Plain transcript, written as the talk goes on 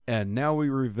And now we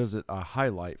revisit a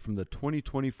highlight from the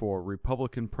 2024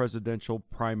 Republican presidential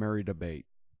primary debate.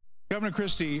 Governor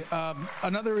Christie,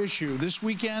 another issue. This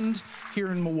weekend here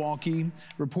in Milwaukee,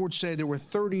 reports say there were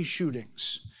 30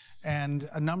 shootings, and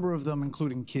a number of them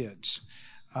including kids.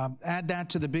 Add that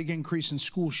to the big increase in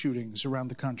school shootings around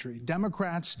the country.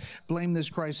 Democrats blame this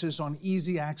crisis on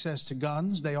easy access to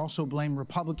guns. They also blame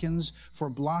Republicans for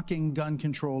blocking gun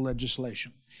control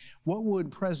legislation. What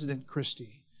would President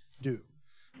Christie do?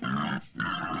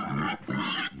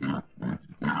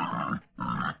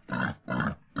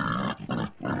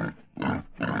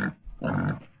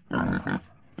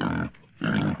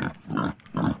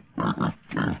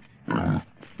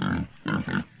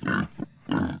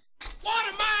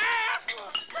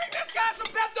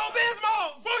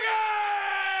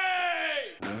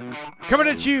 Coming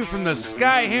at you from the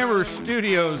Skyhammer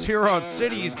Studios here on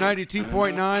Cities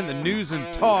 92.9, the news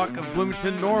and talk of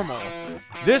Bloomington Normal.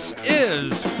 This is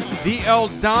the El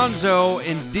Donzo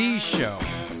and D Show.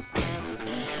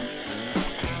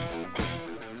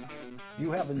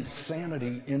 You have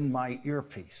insanity in my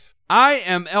earpiece. I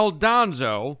am El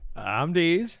Donzo. I'm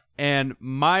Deez. And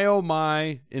my oh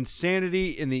my,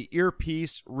 insanity in the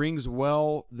earpiece rings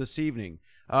well this evening.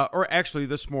 Or actually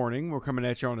this morning. We're coming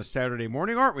at you on a Saturday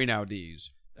morning, aren't we now, Deez?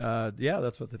 Yeah,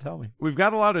 that's what they tell me. We've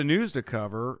got a lot of news to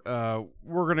cover.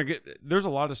 There's a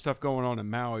lot of stuff going on in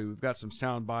Maui. We've got some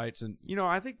sound bites, and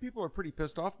I think people are pretty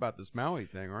pissed off about this Maui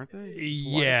thing, aren't they?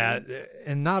 Yeah,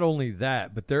 and not only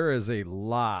that, but there is a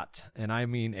lot, and I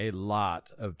mean a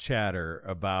lot of chatter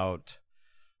about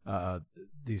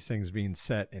these things being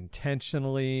set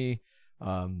intentionally,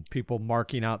 people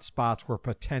marking out spots where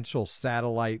potential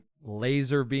satellite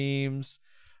laser beams,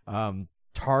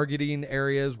 targeting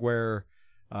areas where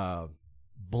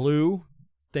blue,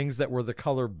 things that were the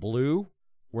color blue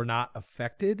were not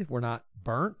affected, were not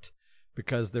burnt,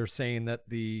 because they're saying that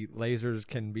the lasers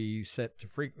can be set to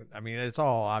frequent. I mean, it's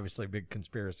all obviously big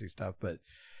conspiracy stuff, but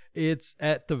it's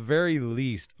at the very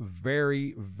least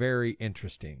very, very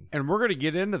interesting. And we're going to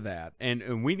get into that,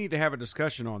 and we need to have a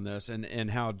discussion on this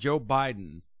and how Joe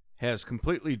Biden has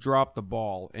completely dropped the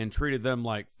ball and treated them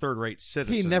like third-rate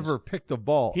citizens. He never picked the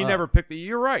ball up.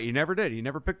 You're right, he never did. He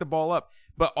never picked the ball up.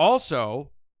 But also,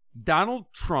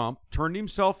 Donald Trump turned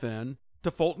himself in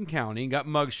to Fulton County and got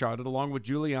mugshotted along with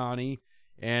Giuliani,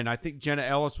 and I think Jenna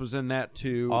Ellis was in that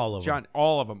too. All of them.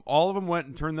 All of them went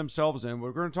and turned themselves in.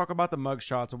 We're going to talk about the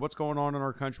mugshots and what's going on in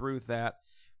our country with that.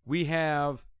 We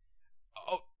have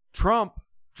Trump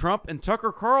and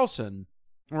Tucker Carlson.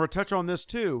 We're going to touch on this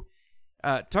too.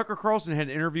 Tucker Carlson had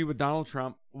an interview with Donald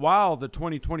Trump while the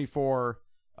 2024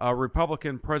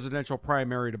 Republican presidential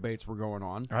primary debates were going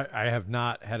on. I have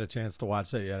not had a chance to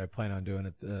watch that yet. I plan on doing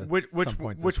it some point this Which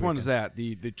weekend. one's that?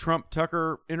 The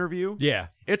Trump-Tucker interview? Yeah.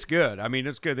 It's good. I mean,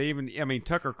 it's good.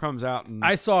 Tucker comes out and...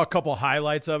 I saw a couple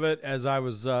highlights of it as I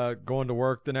was going to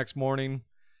work the next morning.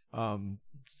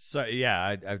 So, yeah,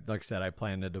 I like I said, I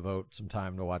plan to devote some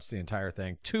time to watch the entire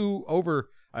thing. I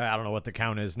don't know what the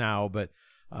count is now, but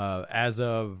as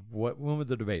of, when were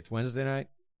the debates? Wednesday night?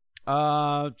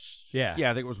 Yeah,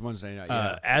 I think it was Wednesday night.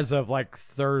 Yeah. As of like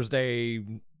Thursday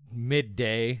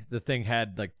midday, the thing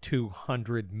had like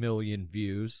 200 million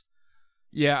views.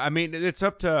 Yeah, I mean it's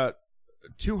up to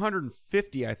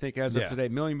 250, I think, as of today,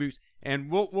 million views. And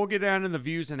we'll get down in the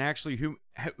views and actually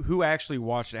who actually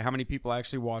watched it, how many people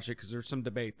actually watched it, because there's some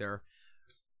debate there.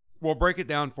 We'll break it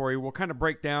down for you. We'll kind of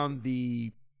break down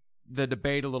the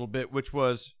debate a little bit, which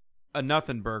was a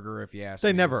nothing burger, if you ask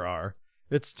me. They never are.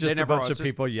 It's just a bunch of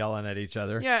people yelling at each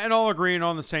other. Yeah, and all agreeing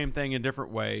on the same thing in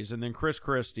different ways. And then Chris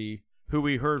Christie, who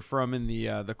we heard from in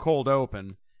the cold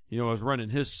open, was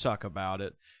running his suck about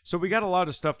it. So we got a lot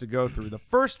of stuff to go through. The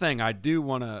first thing I do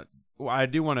want to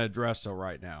address though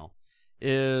right now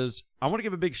is I want to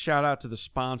give a big shout out to the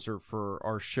sponsor for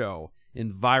our show,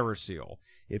 EnviroSeal.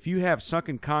 If you have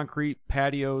sunken concrete,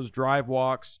 patios, drive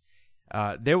walks,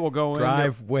 they will go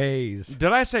driveways.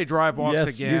 Did I say drive walks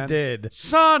again? Yes, you did.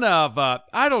 Son of a...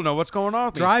 I don't know what's going on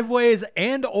with driveways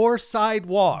and or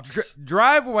sidewalks.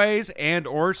 Driveways and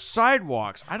or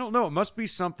sidewalks. I don't know. It must be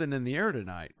something in the air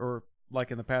tonight, or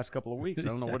like in the past couple of weeks. I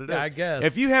don't know what it is. I guess.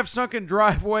 If you have sunken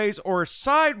driveways or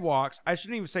sidewalks, I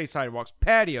shouldn't even say sidewalks,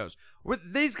 patios.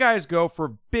 These guys go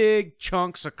for big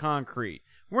chunks of concrete.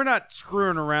 We're not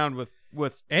screwing around with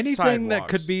anything sidewalks. That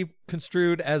could be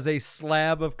construed as a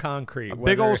slab of concrete.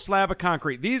 Big old slab of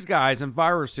concrete. These guys in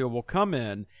EnviroSeal will come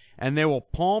in and they will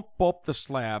pump up the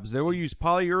slabs. They will use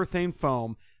polyurethane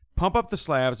foam, pump up the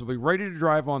slabs. They'll be ready to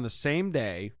drive on the same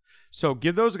day. So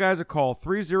give those guys a call,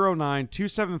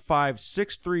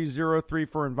 309-275-6303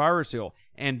 for EnviroSeal.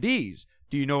 And D's,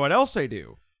 do you know what else they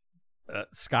do?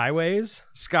 Skyways?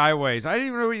 Skyways. I didn't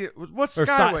even know what's Or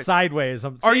Skyways. sideways.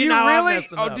 Are you now I'm really?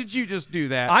 messing Oh, up. did you just do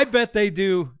that? I bet they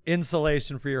do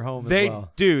insulation for your home They as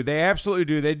well. do. They absolutely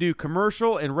do. They do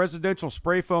commercial and residential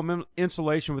spray foam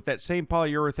insulation with that same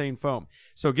polyurethane foam.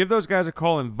 So give those guys a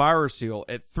call in ViruSeal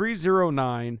at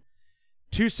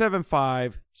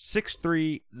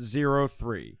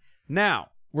 309-275-6303. Now,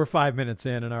 We're 5 minutes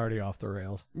in and already off the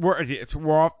rails. we're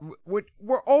off.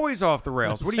 We're always off the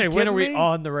rails. What are you Say, when are we kidding me?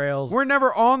 on the rails? We're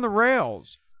never on the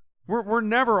rails. We're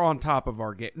never on top of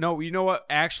our game. No, you know what?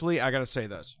 Actually, I got to say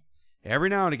this. Every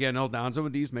now and again, El Donzo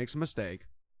and D's makes a mistake.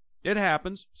 It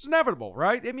happens. It's inevitable,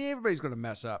 right? I mean, everybody's going to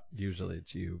mess up. Usually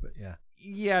it's you, but yeah.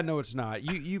 Yeah, no, it's not.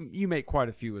 You make quite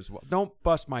a few as well. Don't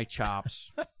bust my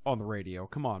chops on the radio.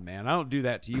 Come on, man. I don't do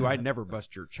that to you. I never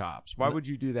bust your chops. Why would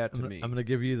you do that to me? I'm going to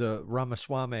give you the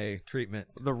Ramaswamy treatment.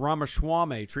 The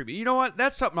Ramaswamy treatment. You know what?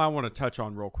 That's something I want to touch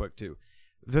on real quick, too.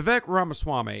 Vivek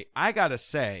Ramaswamy, I got to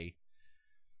say,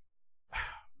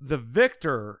 the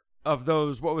victor of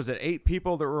those, 8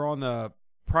 people that were on the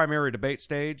primary debate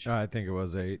stage? I think it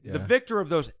was 8. Yeah. The victor of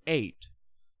those 8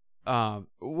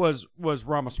 was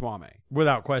Ramaswamy.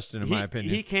 Without question, in my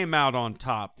opinion. He came out on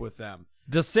top with them.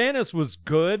 DeSantis was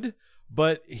good,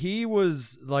 but he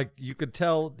was, like, you could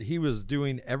tell he was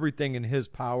doing everything in his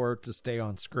power to stay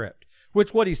on script,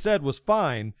 which what he said was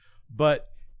fine, but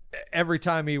every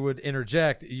time he would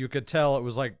interject, you could tell it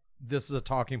was like, this is a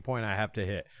talking point I have to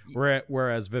hit.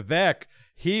 Whereas Vivek,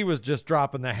 he was just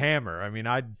dropping the hammer. I mean,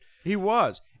 He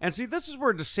was. And see, this is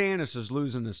where DeSantis is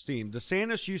losing his steam.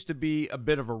 DeSantis used to be a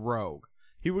bit of a rogue.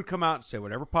 He would come out and say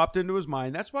whatever popped into his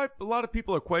mind. That's why a lot of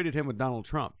people equated him with Donald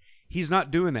Trump. He's not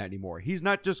doing that anymore. He's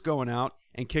not just going out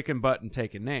and kicking butt and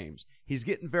taking names. He's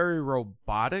getting very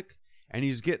robotic, and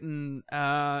he's getting,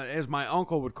 as my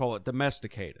uncle would call it,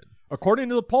 domesticated. according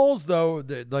to the polls, though,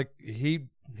 he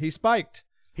spiked.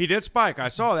 He did spike. I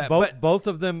saw that. Both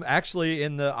of them actually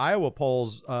in the Iowa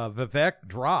polls, Vivek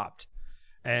dropped,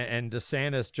 and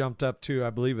DeSantis jumped up to, I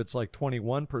believe it's like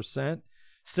 21%,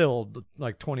 still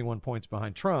like 21 points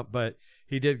behind Trump, but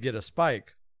he did get a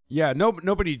spike. Yeah,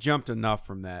 nobody jumped enough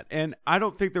from that. And I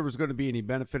don't think there was going to be any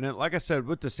benefit in it. Like I said,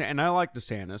 with DeSantis, and I like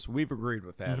DeSantis. We've agreed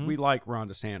with that. Mm-hmm. We like Ron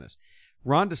DeSantis.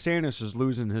 Ron DeSantis is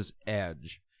losing his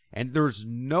edge. And there's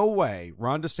no way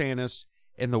Ron DeSantis,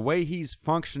 and the way he's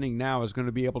functioning now, is going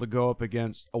to be able to go up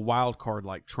against a wild card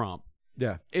like Trump.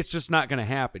 Yeah. It's just not going to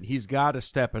happen. He's got to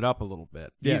step it up a little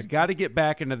bit. Yeah. He's got to get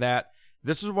back into that.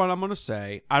 This is what I'm going to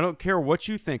say. I don't care what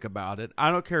you think about it. I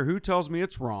don't care who tells me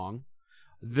it's wrong.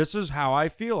 This is how I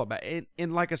feel about it.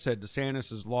 And like I said, DeSantis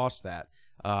has lost that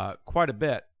quite a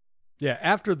bit. Yeah,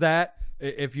 after that,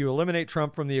 if you eliminate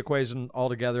Trump from the equation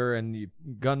altogether and you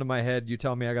gun to my head, you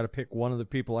tell me I got to pick one of the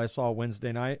people I saw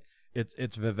Wednesday night,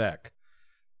 it's Vivek.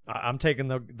 I'm taking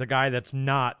the guy that's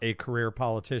not a career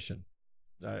politician.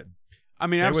 I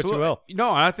mean, say absolutely. what you will. No,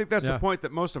 and I think that's the point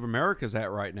that most of America's at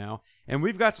right now. And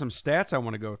we've got some stats I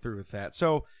want to go through with that.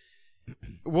 So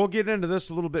we'll get into this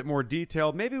a little bit more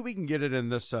detailed. Maybe we can get it in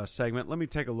this segment. Let me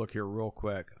take a look here real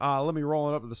quick. Let me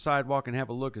roll it up to the sidewalk and have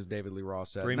a look, as David Lee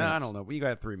Ross said. 3 minutes. I don't know. We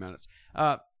got 3 minutes.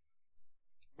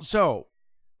 So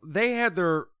they had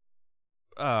their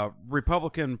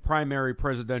Republican primary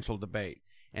presidential debate.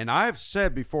 And I've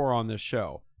said before on this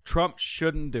show, Trump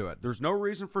shouldn't do it. There's no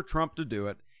reason for Trump to do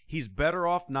it. He's better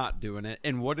off not doing it.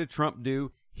 And what did Trump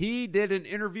do? He did an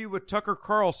interview with Tucker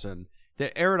Carlson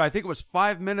that aired, I think it was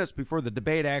 5 minutes before the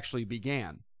debate actually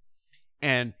began.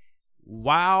 And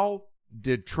wow,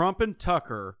 did Trump and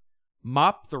Tucker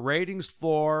mop the ratings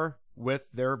floor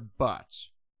with their butts.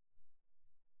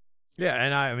 Yeah,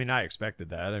 and I expected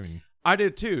that. I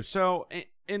did too. So,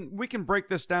 and we can break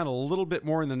this down a little bit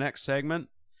more in the next segment.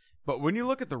 But when you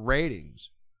look at the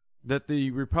ratings that the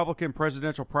Republican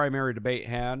presidential primary debate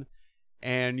had,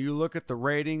 and you look at the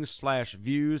ratings /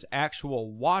 views,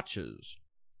 actual watches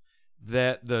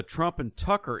that the Trump and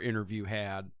Tucker interview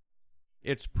had,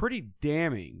 it's pretty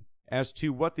damning as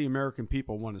to what the American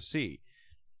people want to see.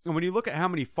 And when you look at how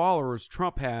many followers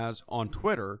Trump has on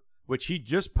Twitter, which he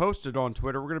just posted on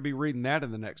Twitter, we're going to be reading that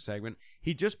in the next segment.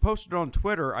 He just posted on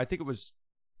Twitter, I think it was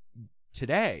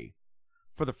today,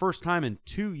 for the first time in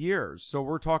 2 years. So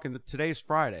we're talking today's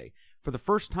Friday. For the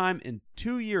first time in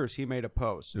 2 years, he made a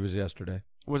post. It was yesterday.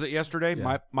 Was it yesterday?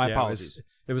 Yeah. My apologies.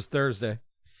 It was Thursday.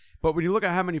 But when you look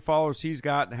at how many followers he's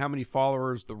got and how many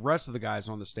followers the rest of the guys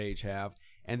on the stage have,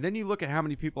 and then you look at how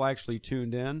many people actually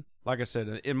tuned in, like I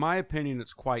said, in my opinion,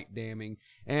 it's quite damning.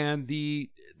 And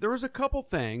there was a couple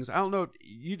things. I don't know.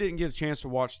 You didn't get a chance to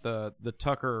watch the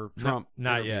Tucker Trump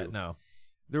Not interview. yet, no.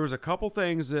 There was a couple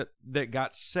things that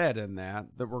got said in that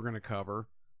we're going to cover,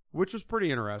 which was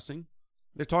pretty interesting.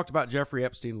 They talked about Jeffrey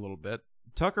Epstein a little bit.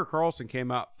 Tucker Carlson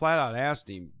came out, flat out asked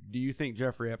him, do you think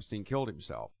Jeffrey Epstein killed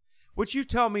himself? Which you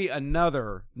tell me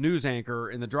another news anchor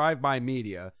in the drive-by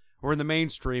media or in the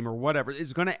mainstream or whatever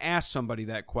is going to ask somebody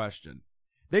that question.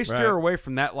 They steer away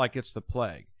from that like it's the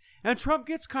plague. And Trump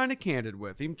gets kind of candid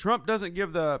with him. Trump doesn't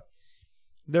give the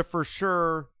for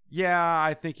sure, yeah,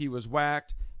 I think he was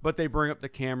whacked, but they bring up the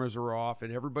cameras are off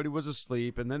and everybody was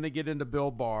asleep. And then they get into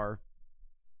Bill Barr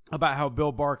about how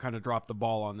Bill Barr kind of dropped the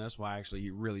ball on this. Well, actually, he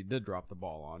really did drop the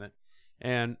ball on it.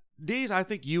 And Deez, I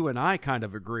think you and I kind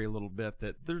of agree a little bit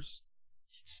that it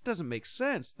just doesn't make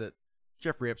sense that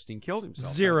Jeffrey Epstein killed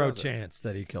himself. Zero chance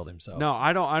that he killed himself. No,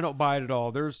 I don't buy it at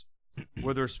all.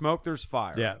 Where there's smoke, there's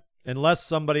fire. Yeah. Unless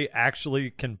somebody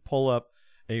actually can pull up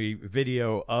a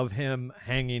video of him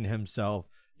hanging himself,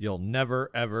 you'll never,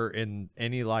 ever in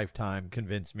any lifetime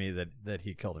convince me that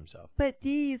he killed himself. But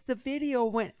Deez, the video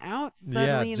went out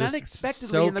suddenly and unexpectedly,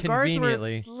 so and the guards were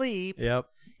conveniently. asleep. Yep.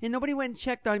 And nobody went and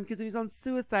checked on him because he was on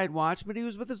suicide watch, but he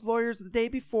was with his lawyers the day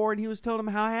before, and he was telling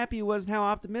them how happy he was and how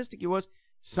optimistic he was.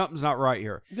 Something's not right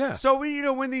here. Yeah. So,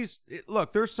 when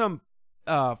there's some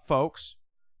folks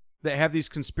that have these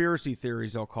conspiracy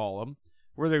theories, they'll call them,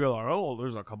 where they go, oh,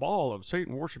 there's a cabal of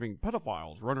Satan-worshiping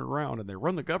pedophiles running around and they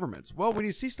run the governments. Well, when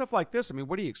you see stuff like this, I mean,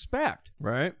 what do you expect?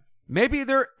 Right. Maybe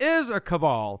there is a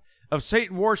cabal of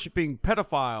Satan-worshiping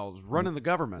pedophiles running the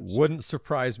governments. Wouldn't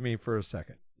surprise me for a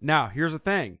second. Now, here's the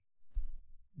thing.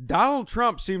 Donald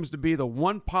Trump seems to be the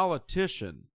one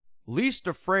politician least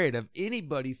afraid of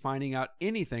anybody finding out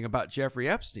anything about Jeffrey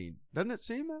Epstein. Doesn't it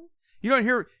seem that? You don't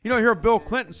hear Bill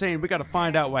Clinton saying we got to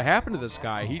find out what happened to this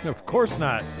guy. Of course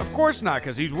not. Of course not,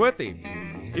 because he's with him.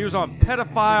 He was on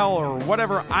pedophile or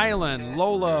whatever island,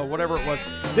 Lola, whatever it was.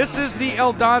 This is the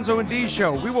El Donzo and D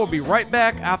Show. We will be right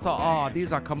back after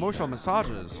these are commercial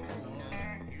massages.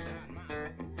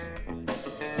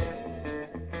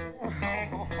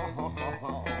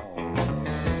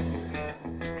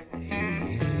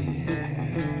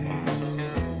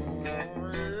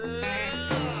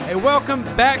 Hey, welcome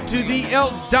back to the El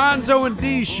Donzo and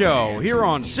D Show here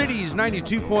on Cities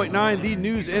 92.9, the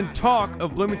news and talk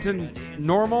of Bloomington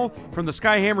Normal from the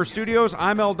Skyhammer Studios.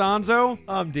 I'm El Donzo.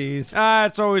 I'm Deez.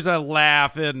 It's always a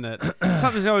laugh, isn't it?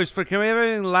 Something's always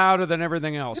everything louder than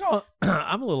everything else.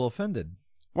 I'm a little offended.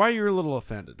 Why are you a little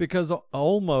offended? Because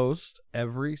almost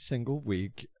every single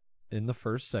week in the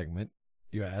first segment,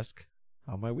 you ask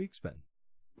how my week's been.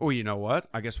 Well, you know what?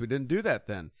 I guess we didn't do that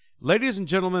then. Ladies and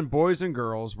gentlemen, boys and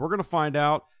girls, we're going to find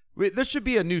out. This should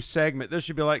be a new segment. This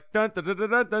should be like, dun, dun, dun, dun,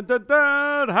 dun, dun, dun,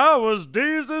 dun. How was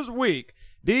Deez's week?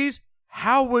 Deez,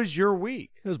 how was your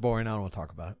week? It was boring. I don't want to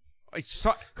talk about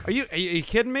it. Are you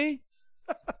kidding me?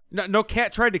 No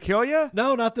cat tried to kill you?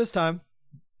 No, not this time.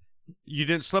 You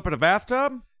didn't slip in a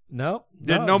bathtub? No.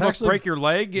 Didn't almost break your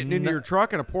leg getting into your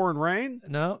truck in a pouring rain?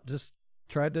 No, just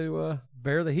tried to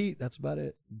bear the heat. That's about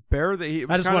it. Bear the heat.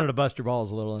 I just wanted to bust your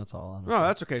balls a little. That's all. Honestly. No,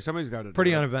 that's okay. Somebody's got to.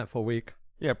 Pretty uneventful week.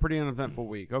 Yeah, pretty uneventful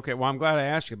week. Okay, well, I'm glad I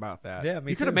asked you about that. Yeah,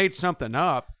 me You could have too. made something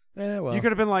up. Yeah, well. You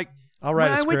could have been like, I'll write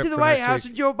a I script went to the for White next House week.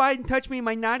 and Joe Biden touched me in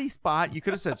my naughty spot. you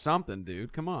could have said something,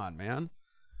 dude. Come on, man.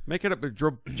 Make it up.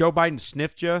 Joe Biden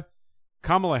sniffed you.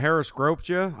 Kamala Harris groped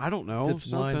you. I don't know. Did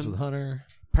some lines something. with Hunter.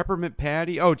 Peppermint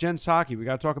Patty. Oh, Jen Psaki. We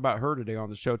got to talk about her today on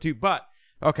the show, too. But,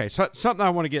 okay, so something I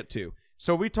want to get to.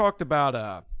 So we talked about,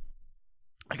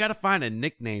 I got to find a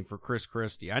nickname for Chris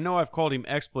Christie. I know I've called him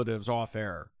expletives off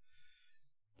air.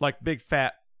 Like big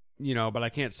fat, but I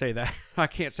can't say that. I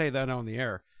can't say that on the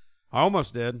air. I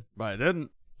almost did, but I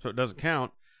didn't, so it doesn't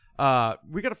count.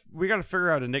 We got to figure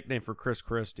out a nickname for Chris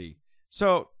Christie.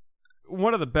 So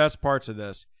one of the best parts of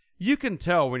this, you can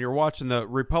tell when you're watching the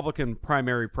Republican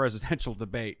presidential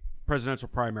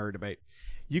primary debate.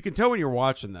 You can tell when you're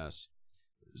watching this.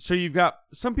 So you've got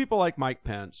some people like Mike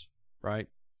Pence, right?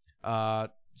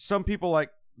 Some people like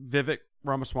Vivek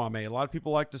Ramaswamy. A lot of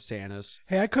people like DeSantis.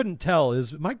 Hey, I couldn't tell.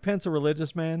 Is Mike Pence a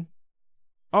religious man?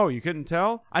 Oh, you couldn't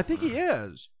tell? I think he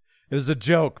is. It was a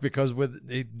joke because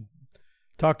he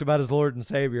talked about his Lord and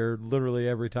Savior literally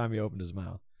every time he opened his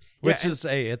mouth. Which is,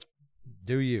 it's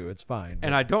do you. It's fine.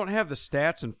 And I don't have the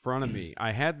stats in front of me.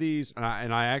 I had these, and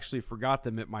I actually forgot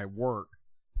them at my work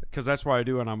because that's what I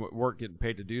do when I'm at work getting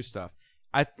paid to do stuff.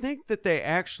 I think that they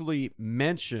actually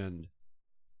mentioned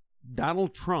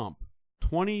Donald Trump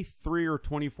 23 or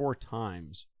 24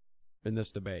 times in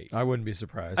this debate. I wouldn't be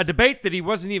surprised. A debate that he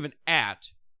wasn't even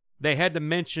at. They had to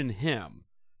mention him,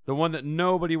 the one that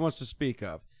nobody wants to speak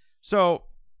of. So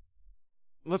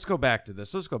let's go back to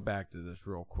this. Let's go back to this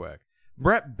real quick.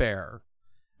 Brett Baer.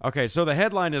 Okay, so the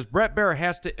headline is Brett Baer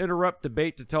has to interrupt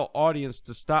debate to tell audience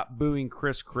to stop booing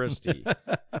Chris Christie.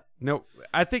 No,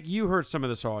 I think you heard some of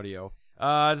this audio.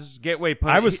 This is Gateway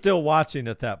Pundit. I was still watching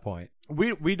at that point.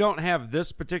 We don't have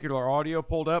this particular audio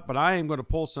pulled up, but I am going to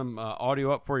pull some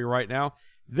audio up for you right now.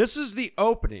 This is the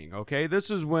opening, okay? This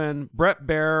is when Brett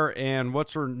Baer and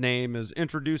what's her name is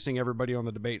introducing everybody on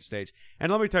the debate stage.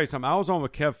 And let me tell you something. I was on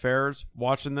with Kev Ferris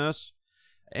watching this,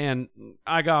 and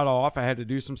I got off. I had to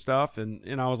do some stuff,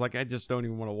 and I was like, I just don't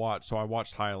even want to watch, so I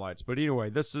watched highlights. But anyway,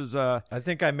 this is I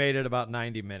think I made it about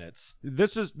 90 minutes.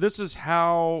 This is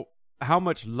how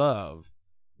much love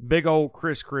big old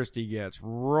Chris Christie gets.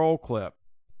 Roll clip.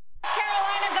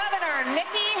 Carolina Governor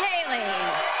Nikki Haley.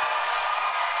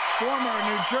 Former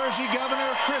New Jersey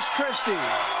Governor Chris Christie.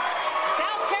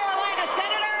 South Carolina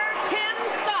Senator Tim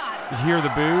Scott. You hear the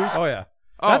boos? Oh, yeah.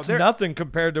 That's nothing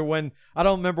compared to when, I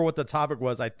don't remember what the topic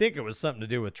was. I think it was something to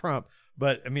do with Trump.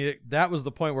 But, I mean, that was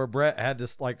the point where Brett had to,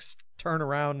 like, turn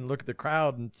around and look at the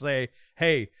crowd and say,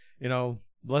 hey, you know,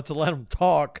 let's let him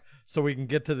talk so we can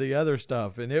get to the other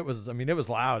stuff. And it was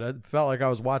loud. It felt like I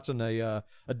was watching a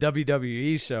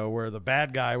WWE show where the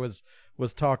bad guy was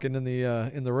talking in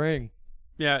the ring.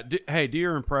 Yeah. Do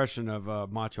your impression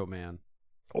of Macho Man.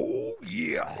 Oh,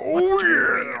 yeah.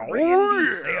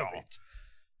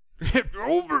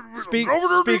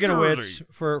 Speaking of which,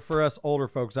 for us older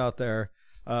folks out there,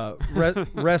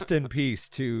 rest in peace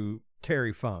to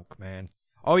Terry Funk, man.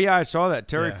 Oh, yeah, I saw that.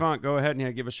 Terry Funk, go ahead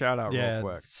and give a shout-out real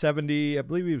quick. 70, I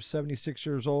believe he was 76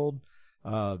 years old,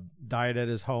 died at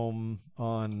his home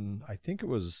on, I think it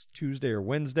was Tuesday or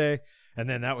Wednesday, and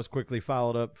then that was quickly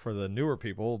followed up for the newer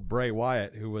people, Bray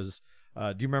Wyatt, who was,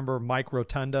 do you remember Mike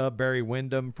Rotunda, Barry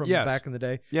Windham from back in the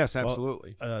day? Yes,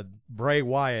 absolutely. Well, Bray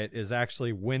Wyatt is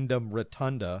actually Wyndham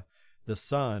Rotunda, the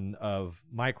son of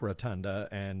Mike Rotunda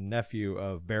and nephew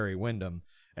of Barry Windham.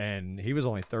 And he was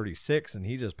only 36, and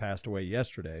he just passed away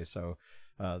yesterday. So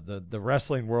the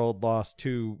wrestling world lost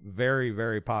two very,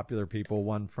 very popular people,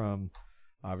 one from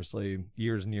obviously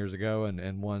years and years ago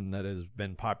and one that has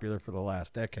been popular for the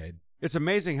last decade. It's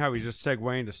amazing how we just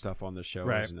segue into stuff on this show,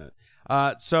 right. Isn't it?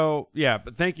 So, yeah,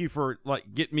 but thank you for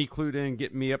getting me clued in,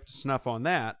 getting me up to snuff on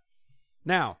that.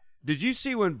 Now, did you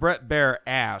see when Brett Baer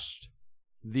asked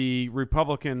the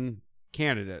Republican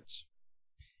candidates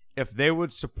if they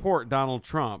would support Donald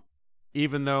Trump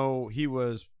even though he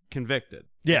was convicted?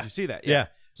 Yeah. Did you see that? Yeah.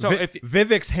 So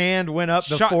Vivek's hand went up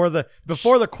before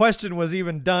the question was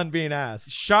even done being asked.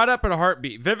 Shot up in a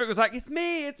heartbeat. Vivek was like, it's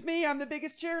me, I'm the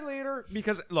biggest cheerleader.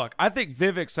 Because, look, I think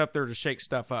Vivek's up there to shake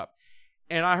stuff up.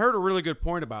 And I heard a really good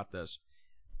point about this.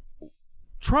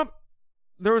 Trump,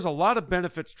 there was a lot of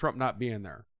benefits to Trump not being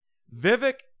there.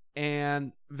 Vivek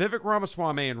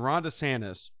Ramaswamy and Ron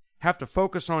DeSantis have to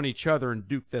focus on each other and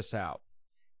duke this out.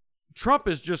 Trump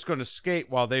is just going to skate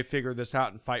while they figure this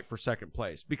out and fight for second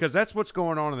place, because that's what's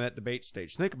going on in that debate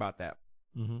stage. Think about that.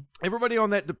 Mm-hmm. Everybody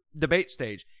on that debate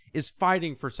stage is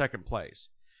fighting for second place.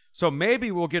 So maybe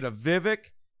we'll get a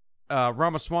Vivek,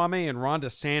 Ramaswamy, and Ron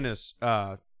DeSantis.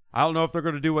 I don't know if they're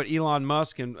going to do what Elon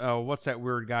Musk and what's that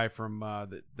weird guy from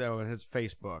his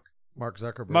Facebook? Mark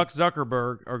Zuckerberg. Mark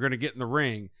Zuckerberg are going to get in the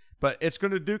ring, but it's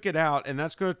going to duke it out, and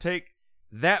that's going to take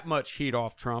that much heat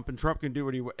off Trump, and Trump can do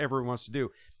whatever he wants to do.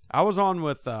 I was on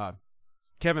with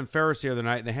Kevin Ferris the other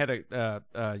night, and they had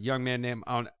a young man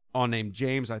named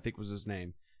James, I think was his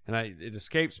name, and it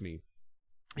escapes me.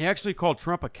 He actually called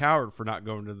Trump a coward for not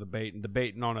going to the debate and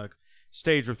debating on a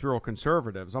stage with real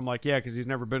conservatives. I'm like, yeah, because he's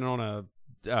never been on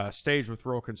a stage with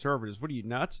real conservatives. What are you,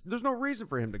 nuts? There's no reason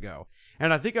for him to go.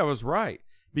 And I think I was right,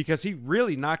 because he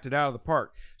really knocked it out of the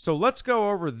park. So let's go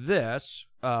over this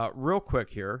real quick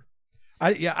here.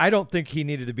 I don't think he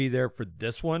needed to be there for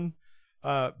this one.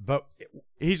 But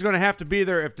he's going to have to be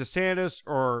there if DeSantis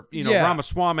or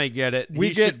Ramaswamy get it.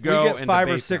 We should go. We get 5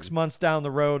 or 6 months down the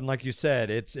road, and like you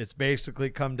said, it's basically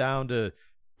come down to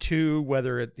two.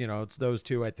 Whether it's those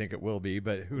two, I think it will be,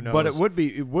 but who knows? But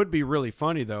it would be really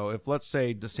funny though if, let's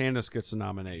say, DeSantis gets a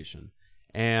nomination,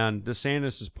 and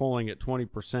DeSantis is polling at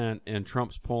 20% and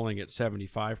Trump's polling at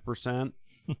 75%.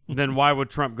 Then why would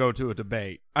Trump go to a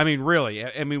debate? I mean, really?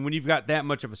 I mean, when you've got that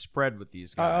much of a spread with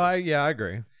these guys. Yeah, I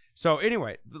agree. So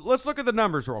anyway, let's look at the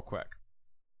numbers real quick.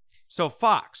 So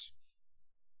Fox,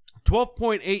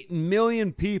 12.8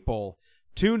 million people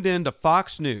tuned in to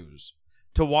Fox News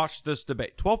to watch this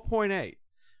debate. 12.8,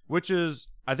 which is,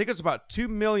 I think it's about 3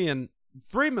 million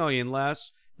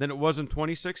less than it was in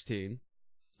 2016.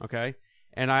 Okay.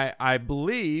 And I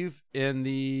believe in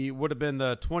would have been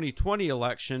the 2020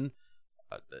 election,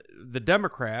 the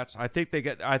Democrats, I think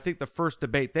the first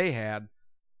debate they had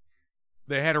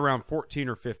around 14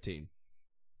 or 15.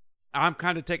 I'm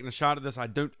kind of taking a shot at this.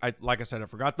 Like I said, I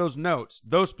forgot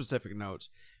those specific notes,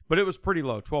 but it was pretty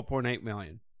low, 12.8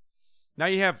 million. Now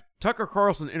you have Tucker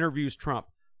Carlson interviews Trump,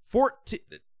 14.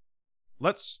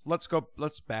 Let's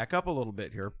back up a little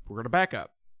bit here. We're going to back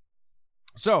up.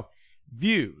 So,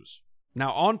 views.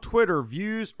 Now, on Twitter,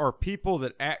 views are people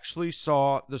that actually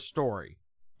saw the story.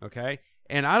 Okay?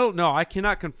 And I don't know. I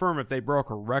cannot confirm if they broke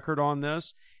a record on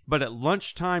this. But at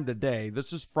lunchtime today,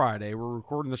 this is Friday. We're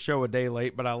recording the show a day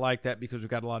late, but I like that because we've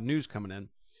got a lot of news coming in.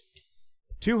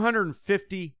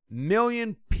 250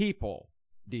 million people,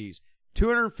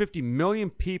 250 million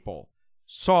people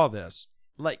saw this,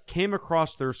 came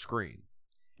across their screen.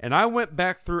 And I went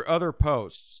back through other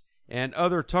posts and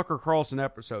other Tucker Carlson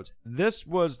episodes. This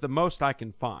was the most I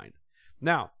can find.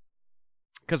 Now,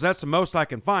 because that's the most I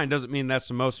can find doesn't mean that's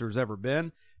the most there's ever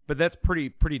been, but that's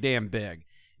pretty damn big.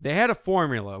 They had a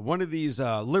formula. One of these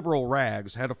liberal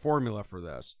rags had a formula for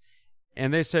this.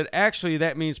 And they said, actually,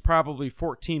 that means probably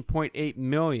 14.8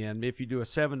 million if you do a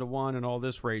 7-to-1 and all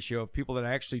this ratio of people that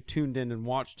actually tuned in and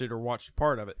watched it or watched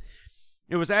part of it.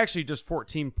 It was actually just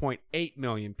 14.8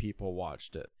 million people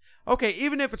watched it. Okay,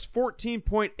 even if it's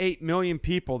 14.8 million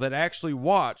people that actually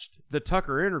watched the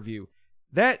Tucker interview,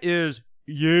 that is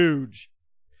huge.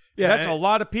 Yeah, that's a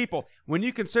lot of people. When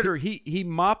you consider he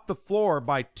mopped the floor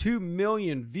by 2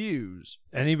 million views.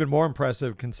 And even more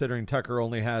impressive considering Tucker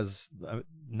only has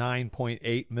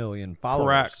 9.8 million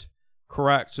followers.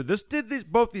 Correct. So this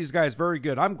did both these guys very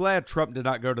good. I'm glad Trump did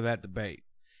not go to that debate.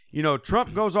 You know,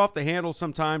 Trump goes off the handle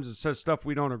sometimes and says stuff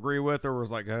we don't agree with or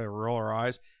was like, hey, roll our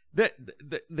eyes.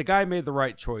 The guy made the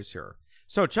right choice here.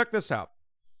 So check this out.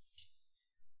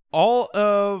 All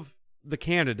of the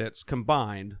candidates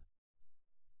combined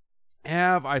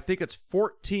have, I think it's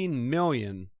 14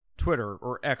 million Twitter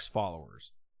or X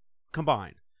followers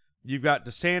combined. You've got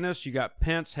DeSantis, you got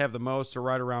Pence have the most, they're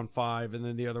right around 5, and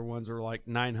then the other ones are like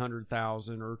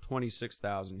 900,000 or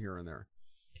 26,000 here and there.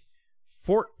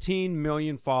 14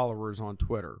 million followers on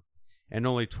Twitter, and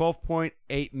only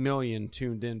 12.8 million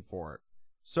tuned in for it.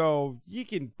 So you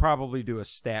can probably do a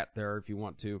stat there if you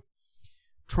want to.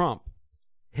 Trump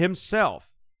himself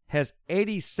has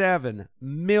 87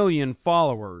 million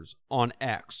followers on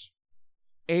X.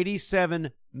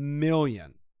 87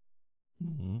 million.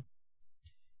 Mm-hmm.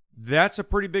 That's a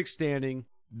pretty big standing.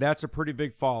 That's a pretty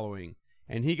big following.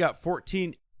 And he got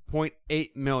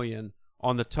 14.8 million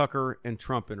on the Tucker and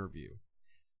Trump interview.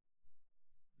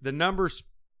 The numbers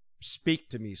speak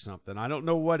to me something. I don't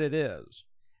know what it is.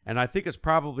 And I think it's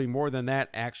probably more than that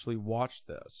actually watched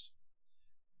this.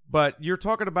 But you're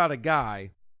talking about a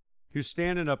guy who's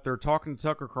standing up there talking to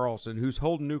Tucker Carlson, who's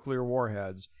holding nuclear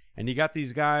warheads, and you got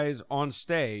these guys on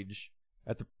stage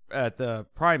at the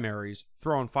primaries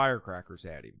throwing firecrackers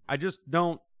at him. I just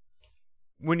don't.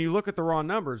 When you look at the raw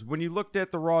numbers, when you looked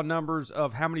at the raw numbers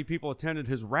of how many people attended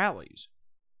his rallies,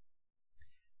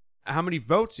 how many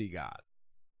votes he got,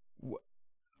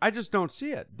 I just don't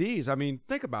see it. I mean,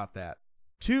 think about that.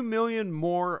 2 million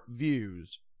more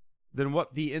views than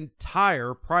what the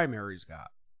entire primaries got.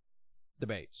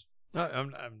 Debates.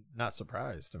 I'm not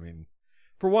surprised. I mean,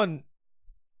 for one,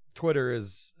 Twitter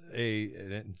is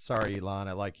sorry, Elon,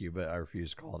 I like you, but I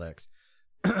refuse to call it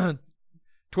X.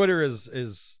 Twitter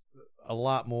is a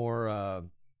lot more,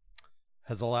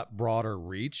 has a lot broader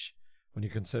reach when you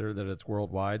consider that it's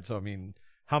worldwide. So, I mean,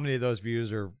 how many of those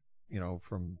views are,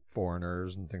 from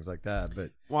foreigners and things like that?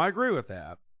 But well, I agree with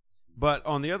that. But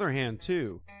on the other hand,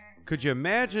 too, could you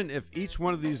imagine if each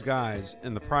one of these guys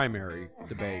in the primary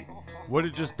debate would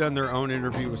have just done their own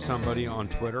interview with somebody on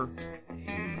Twitter?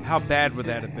 How bad would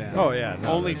that have been? Oh, yeah.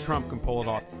 Only Trump can pull it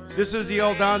off. This is the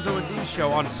El Donzo and D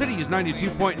Show on Cities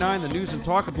 92.9, the news and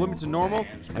talk of Bloomington Normal,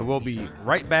 and we'll be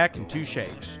right back in 2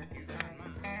 shakes.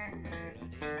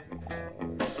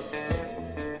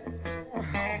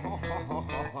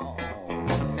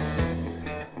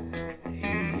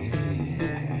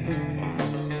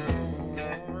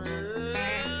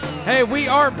 Hey, we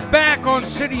are back on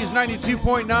Cities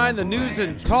 92.9, the news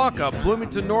and talk of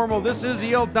Bloomington Normal. This is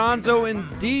the El Donzo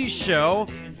and D Show.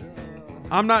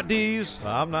 I'm not D's.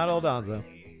 I'm not El Donzo.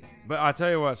 But I tell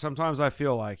you what, sometimes I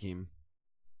feel like him.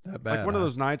 That bad, like one of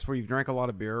those nights where you've drank a lot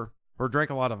of beer or drank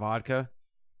a lot of vodka,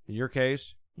 in your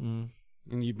case, and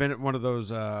you've been at one of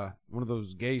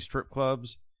those gay strip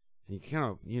clubs, and you kind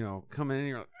of, come in and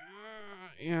you're like,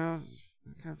 yeah.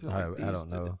 I kind of feel like I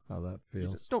don't know how that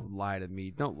feels. Just don't lie to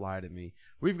me. Don't lie to me.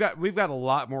 We've got a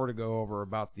lot more to go over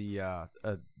about the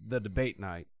debate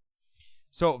night.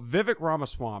 So Vivek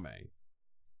Ramaswamy,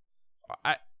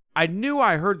 I knew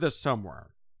I heard this somewhere.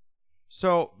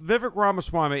 So Vivek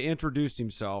Ramaswamy introduced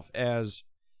himself as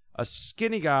a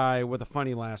skinny guy with a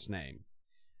funny last name.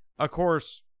 Of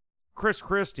course, Chris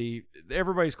Christie,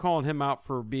 everybody's calling him out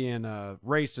for being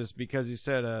racist because he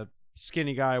said a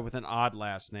skinny guy with an odd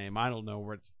last name. I don't know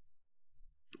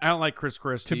I don't like Chris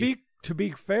Christie. To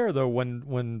be fair though,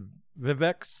 when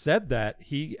Vivek said that,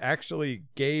 he actually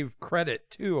gave credit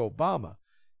to Obama.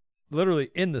 Literally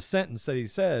in the sentence that he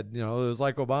said, it was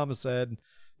like Obama said,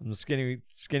 I'm the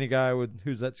skinny guy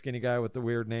who's that skinny guy with the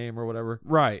weird name or whatever.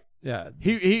 Right. Yeah.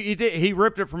 He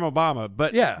ripped it from Obama,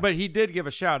 but he did give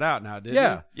a shout out now,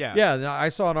 didn't he? Yeah. Now, I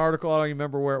saw an article, I don't even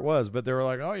remember where it was, but they were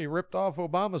like, "Oh, you ripped off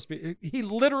Obama's speech." He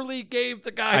literally gave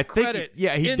the guy credit. He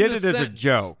did it as a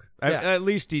joke. At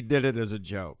least he did it as a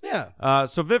joke. Yeah.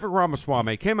 So Vivek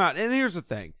Ramaswamy came out, and here's the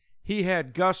thing: he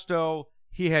had gusto,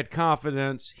 he had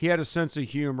confidence, he had a sense of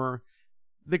humor.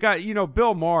 The guy,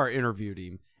 Bill Maher interviewed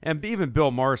him. And even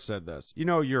Bill Maher said this.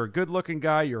 You're a good-looking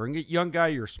guy. You're a young guy.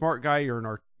 You're a smart guy.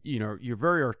 You're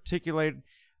very articulated.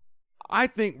 I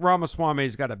think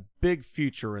Ramaswamy's got a big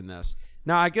future in this.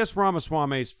 Now, I guess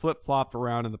Ramaswamy's flip-flopped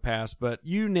around in the past, but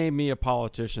you name me a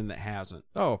politician that hasn't.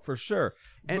 Oh, for sure.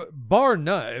 And bar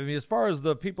none. I mean, as far as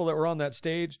the people that were on that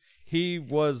stage, he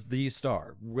was the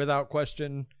star, without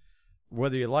question.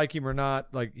 Whether you like him or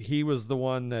not, like, he was the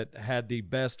one that had the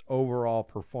best overall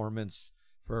performance,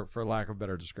 for lack of a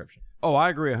better description. Oh, I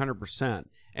agree 100%.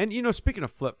 And, speaking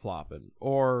of flip-flopping,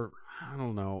 or, I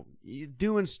don't know,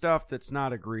 doing stuff that's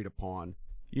not agreed upon,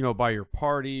 by your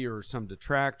party or some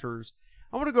detractors,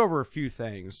 I want to go over a few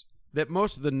things that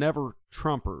most of the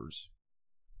never-Trumpers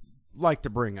like to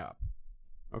bring up,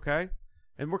 okay?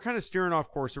 And we're kind of steering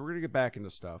off course, so we're going to get back into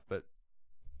stuff, but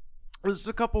there's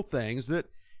a couple things that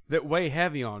weigh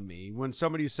heavy on me when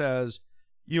somebody says,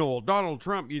 Donald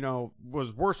Trump,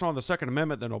 was worse on the Second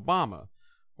Amendment than Obama,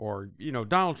 or,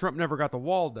 Donald Trump never got the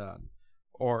wall done,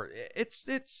 or it's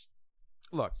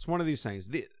one of these things.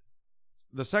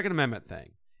 The Second Amendment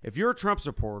thing. If you're a Trump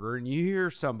supporter and you hear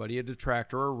somebody, a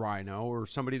detractor or a rhino, or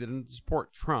somebody that doesn't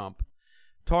support Trump,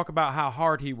 talk about how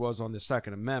hard he was on the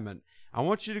Second Amendment, I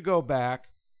want you to go back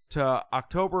to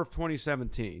October of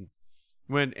 2017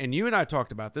 when, and you and I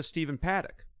talked about this, Stephen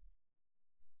Paddock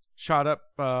shot up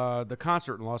the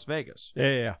concert in Las Vegas.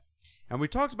 Yeah. And we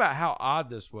talked about how odd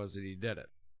this was that he did it.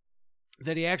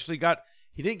 That he actually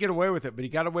he didn't get away with it, but he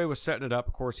got away with setting it up.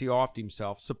 Of course, he offed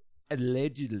himself. So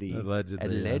allegedly, he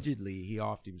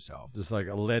offed himself. Just like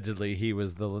allegedly he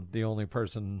was the only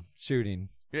person shooting.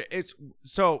 It's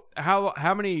so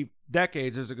how many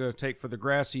decades is it going to take for the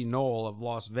grassy knoll of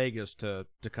Las Vegas to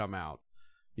come out?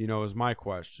 Is my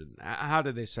question. How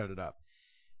did they set it up?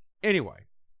 Anyway.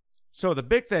 So the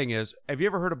big thing is, have you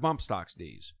ever heard of bump stocks,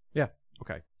 D's? Yeah.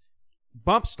 Okay.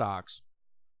 Bump stocks,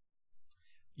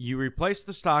 you replace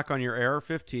the stock on your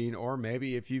AR-15, or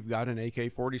maybe if you've got an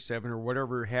AK-47 or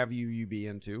whatever have you be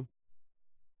into,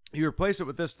 you replace it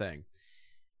with this thing.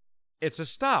 It's a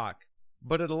stock,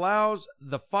 but it allows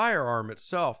the firearm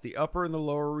itself, the upper and the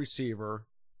lower receiver,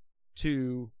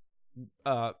 to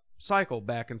cycle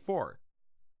back and forth.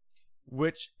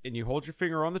 And you hold your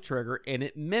finger on the trigger, and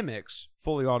it mimics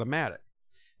fully automatic.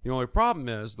 The only problem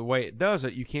is the way it does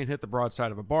it, you can't hit the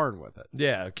broadside of a barn with it.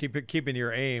 Yeah, keeping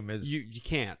your aim is... You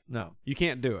can't. No. You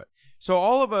can't do it. So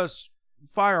all of us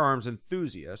firearms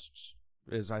enthusiasts,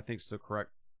 I think is the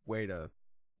correct way to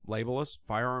label us,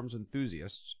 firearms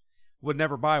enthusiasts, would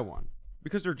never buy one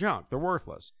because they're junk. They're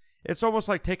worthless. It's almost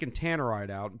like taking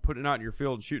tannerite out and putting it out in your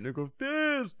field and shooting it. Goes,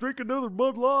 let's drink another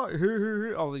Bud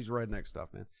Light. All these redneck stuff,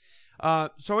 man.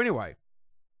 So anyway,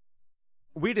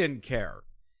 we didn't care.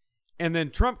 And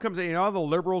then Trump comes in, all the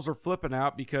liberals are flipping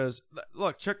out because,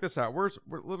 look, check this out.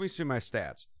 Let me see my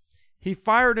stats. He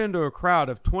fired into a crowd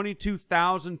of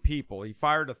 22,000 people. He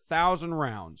fired 1,000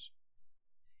 rounds.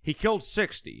 He killed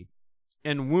 60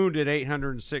 and wounded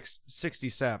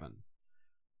 867.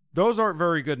 Those aren't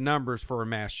very good numbers for a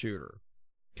mass shooter.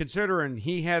 Considering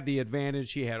he had the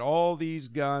advantage, he had all these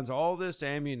guns, all this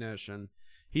ammunition.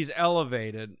 He's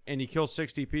elevated, and he kills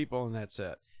 60 people, and that's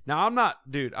it. Now, I'm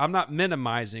not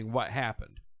minimizing what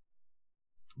happened.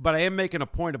 But I am making a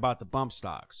point about the bump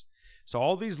stocks. So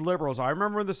all these liberals, I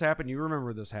remember when this happened, you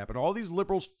remember this happened, all these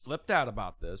liberals flipped out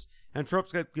about this, and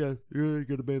Trump's got, you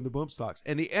got to ban the bump stocks.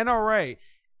 And the NRA,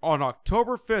 on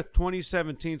October 5th,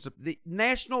 2017, the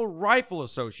National Rifle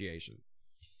Association,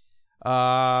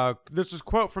 this is a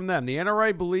quote from them. The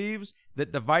NRA believes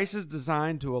that devices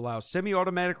designed to allow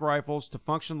semi-automatic rifles to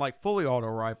function like fully auto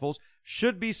rifles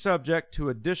should be subject to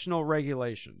additional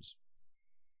regulations.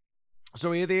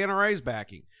 So he had the NRA's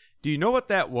backing. Do you know what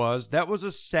that was? That was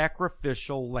a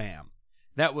sacrificial lamb.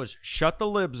 That was shut the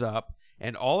libs up,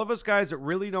 and all of us guys that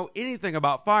really know anything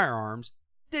about firearms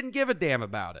didn't give a damn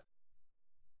about it.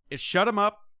 It shut him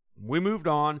up. We moved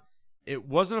on. It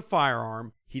wasn't a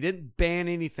firearm. He didn't ban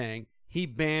anything. He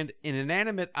banned an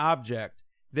inanimate object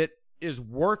that is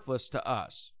worthless to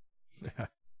us.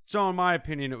 So in my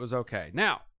opinion, it was okay.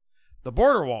 Now, The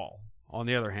border wall, on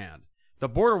the other hand. The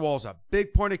border wall is a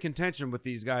big point of contention with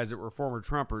these guys that were former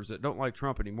Trumpers that don't like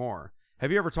Trump anymore.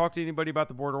 Have you ever talked to anybody about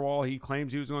the border wall? He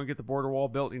claims he was going to get the border wall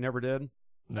built. He never did.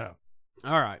 No.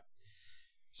 All right.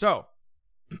 So,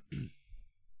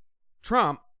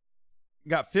 Trump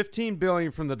got $15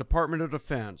 billion from the Department of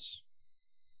Defense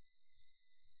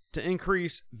to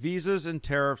increase visas and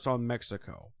tariffs on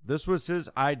Mexico. This was his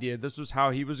idea. This was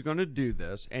how he was going to do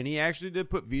this. And he actually did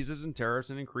put visas and tariffs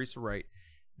and increase the rate.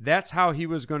 That's how he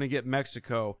was going to get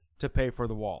Mexico to pay for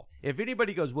the wall. If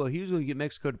anybody goes, well, he was going to get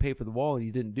Mexico to pay for the wall and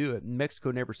he didn't do it, and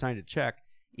Mexico never signed a check,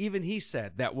 even he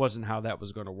said that wasn't how that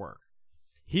was going to work.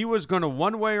 He was going to,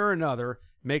 one way or another,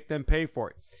 make them pay for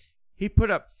it. He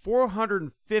put up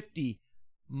 450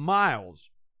 miles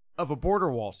of a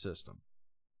border wall system,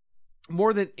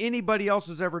 more than anybody else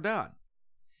has ever done.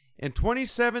 In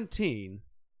 2017,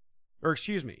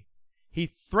 he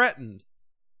threatened,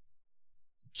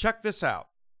 check this out.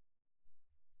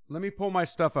 Let me pull my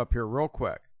stuff up here real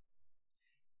quick.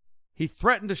 He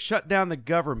threatened to shut down the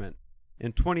government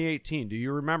in 2018. Do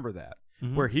you remember that?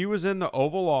 Mm-hmm. Where he was in the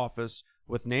Oval Office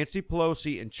with Nancy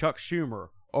Pelosi and Chuck Schumer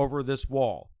over this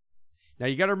wall. Now,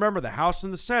 you got to remember the House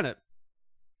and the Senate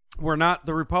were not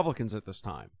the Republicans at this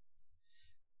time.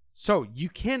 So you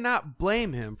cannot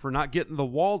blame him for not getting the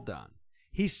wall done.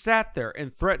 He sat there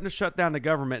and threatened to shut down the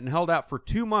government and held out for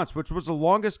 2 months, which was the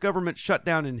longest government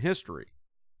shutdown in history.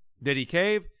 Did he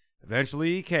cave?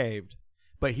 Eventually he caved.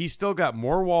 But he still got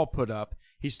more wall put up.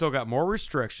 He still got more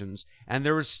restrictions. And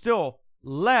there was still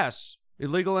less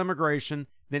illegal immigration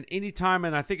than any time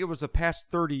in, I think it was the past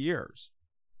 30 years.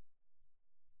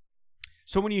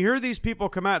 So when you hear these people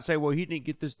come out and say, well, he didn't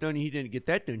get this done, he didn't get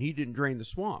that done, he didn't drain the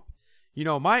swamp. You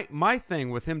know, my thing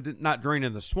with him not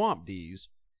draining the swamp, D's,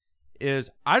 is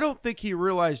I don't think he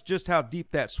realized just how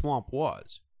deep that swamp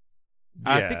was.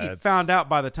 Yeah, I think he found out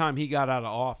by the time he got out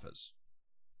of office.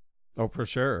 Oh, for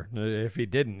sure. If he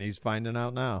didn't, he's finding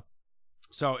out now.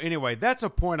 So anyway, that's a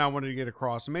point I wanted to get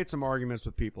across. I made some arguments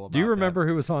with people about that. Do you remember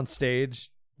who was on stage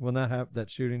when that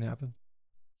shooting happened?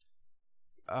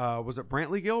 Was it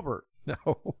Brantley Gilbert?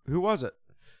 No. Who was it?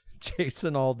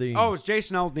 Jason Aldean. Oh, it was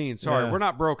Jason Aldean. Sorry, Yeah. We're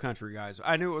not bro country guys.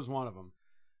 I knew it was one of them.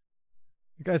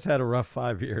 You guys had a rough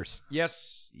 5 years.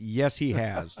 Yes, he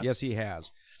has. Yes, he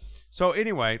has. So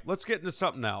anyway, let's get into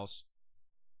something else.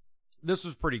 This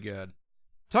was pretty good.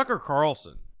 Tucker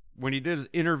Carlson, when he did his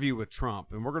interview with Trump,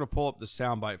 and we're going to pull up the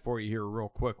soundbite for you here real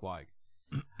quick, like.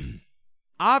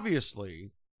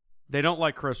 Obviously, they don't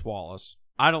like Chris Wallace.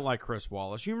 I don't like Chris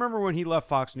Wallace. You remember when he left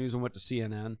Fox News and went to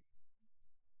CNN?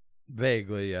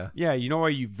 Vaguely, yeah. Yeah, you know why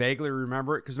you vaguely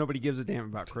remember it? Because nobody gives a damn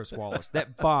about Chris Wallace.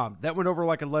 That bombed. That went over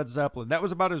like a Led Zeppelin. That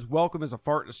was about as welcome as a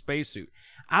fart in a spacesuit.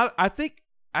 I think,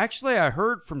 actually, I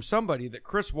heard from somebody that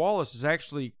Chris Wallace is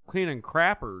actually cleaning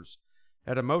crappers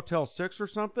at a Motel 6 or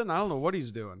something. I don't know what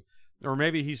he's doing. Or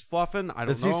maybe he's fluffing. I don't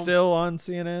know. Is he still on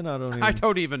CNN? I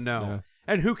don't even know. Yeah.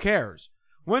 And who cares?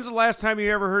 When's the last time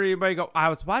you ever heard anybody go, I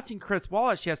was watching Chris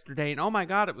Wallace yesterday, and oh my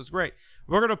God, it was great.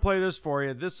 We're going to play this for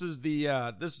you. This is the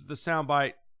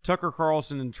soundbite. Tucker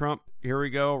Carlson and Trump. Here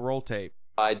we go. Roll tape.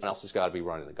 Someone else has got to be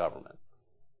running the government.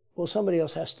 Well, somebody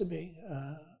else has to be.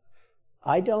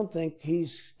 I don't think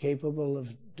he's capable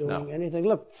of doing anything.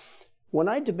 Look, when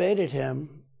I debated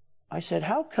him, I said,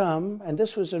 how come, and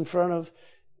this was in front of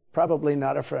probably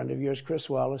not a friend of yours,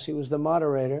 Chris Wallace. He was the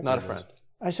moderator. Not a friend.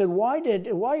 I said, why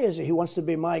is it he wants to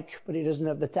be Mike, but he doesn't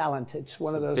have the talent? It's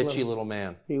one of those bitchy little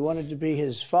man. He wanted to be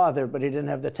his father, but he didn't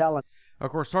have the talent.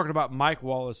 Of course, talking about Mike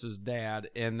Wallace's dad,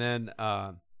 and then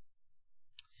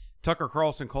Tucker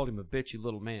Carlson called him a bitchy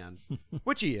little man,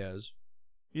 which he is.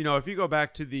 You know, if you go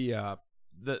back to the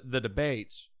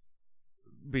debates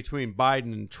between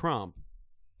Biden and Trump,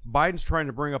 Biden's trying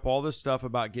to bring up all this stuff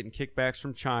about getting kickbacks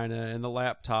from China and the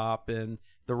laptop and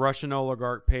the Russian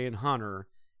oligarch paying Hunter.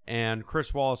 And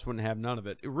Chris Wallace wouldn't have none of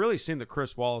it. It really seemed that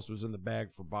Chris Wallace was in the bag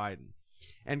for Biden.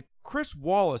 And Chris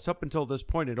Wallace, up until this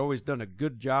point, had always done a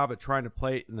good job at trying to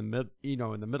play it in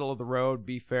the middle of the road,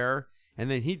 be fair. And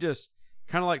then he just,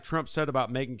 kind of like Trump said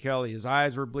about Megyn Kelly, his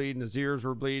eyes were bleeding, his ears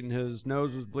were bleeding, his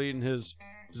nose was bleeding, his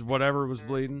whatever was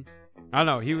bleeding. I don't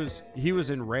know. He was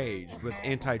enraged with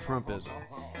anti-Trumpism.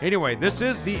 Anyway, this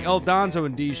is the El Donzo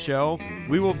and D show.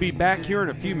 We will be back here in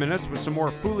a few minutes with some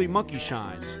more Fooly Monkey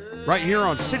Shines. Right here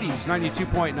on Cities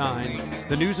 92.9,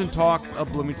 the news and talk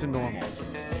of Bloomington Normal.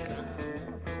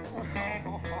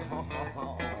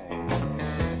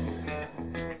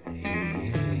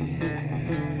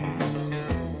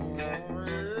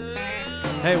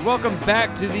 Hey, welcome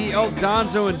back to the El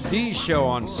Donzo and D show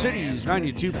on Cities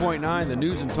 92.9, the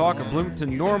news and talk of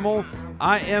Bloomington Normal.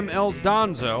 I am El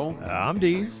Donzo, I'm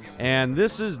Deez. and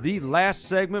this is the last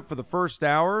segment for the first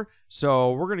hour.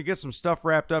 So we're going to get some stuff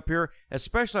wrapped up here.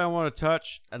 Especially, I want to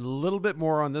touch a little bit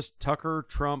more on this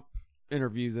Tucker-Trump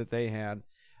interview that they had.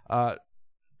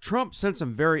 Trump said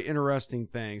some very interesting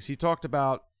things. He talked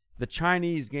about the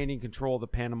Chinese gaining control of the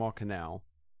Panama Canal,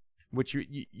 which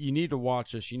you need to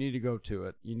watch this. You need to go to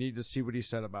it. You need to see what he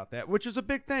said about that, which is a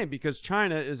big thing because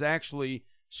China is actually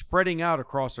spreading out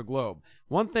across the globe.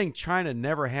 One thing China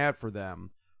never had for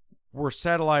them were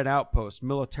satellite outposts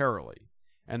militarily,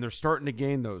 and they're starting to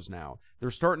gain those now.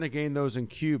 They're starting to gain those in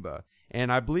Cuba,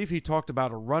 and I believe he talked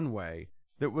about a runway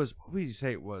that was, what did he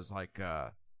say it was, like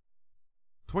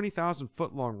 20,000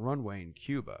 foot long runway in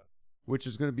Cuba, which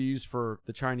is going to be used for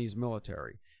the Chinese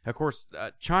military. Of course,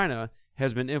 China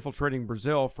has been infiltrating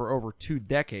Brazil for over 2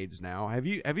 decades now. Have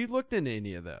you looked into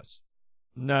any of this?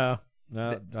 No,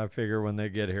 I figure when they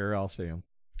get here, I'll see them.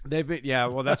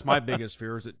 Well, that's my biggest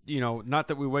fear is that, not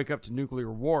that we wake up to nuclear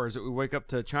war, is that we wake up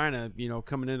to China,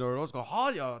 coming into our doors,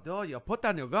 go, you put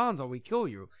down your guns or we kill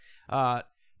you.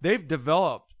 They've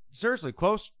developed, seriously,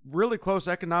 really close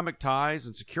economic ties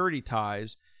and security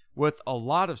ties with a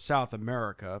lot of South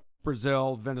America,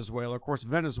 Brazil, Venezuela. Of course,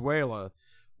 Venezuela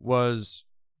was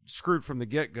screwed from the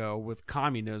get-go with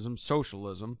communism,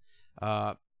 socialism,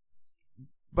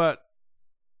 but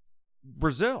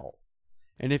Brazil.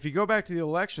 And if you go back to the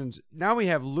elections, now we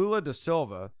have Lula da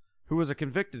Silva, who was a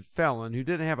convicted felon, who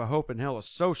didn't have a hope in hell, a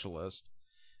socialist,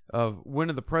 of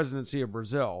winning the presidency of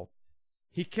Brazil.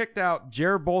 He kicked out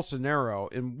Jair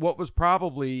Bolsonaro in what was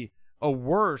probably a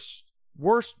worse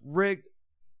rigged,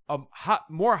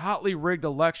 more hotly rigged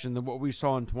election than what we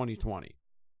saw in 2020.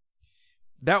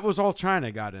 That was all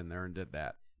China got in there and did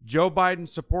that. Joe Biden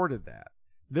supported that.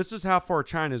 This is how far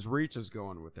China's reach is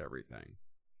going with everything.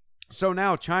 So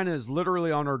now China is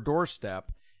literally on our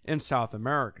doorstep in South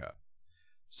America.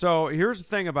 So here's the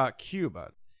thing about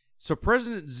Cuba. So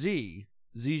President Xi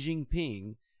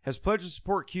Jinping, has pledged to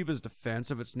support Cuba's defense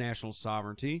of its national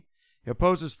sovereignty. He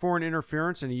opposes foreign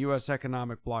interference in a U.S.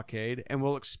 economic blockade and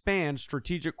will expand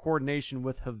strategic coordination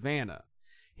with Havana.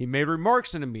 He made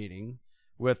remarks in a meeting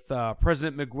with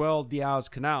President Miguel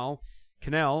Diaz-Canel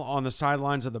on the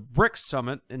sidelines of the BRICS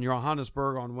summit in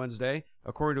Johannesburg on Wednesday,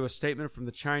 according to a statement from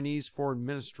the Chinese Foreign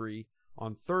Ministry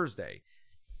on Thursday.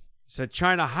 He said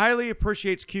China highly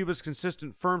appreciates Cuba's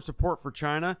consistent firm support for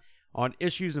China on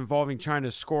issues involving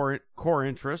China's core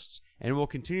interests and will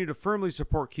continue to firmly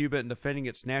support Cuba in defending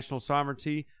its national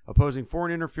sovereignty, opposing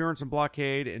foreign interference and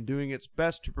blockade, and doing its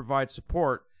best to provide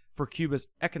support for Cuba's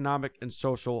economic and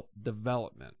social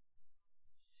development.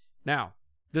 Now,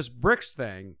 this BRICS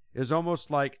thing is almost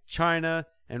like China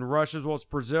and Russia, as well as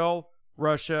Brazil,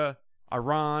 Russia,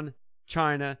 Iran,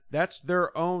 China. That's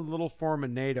their own little form of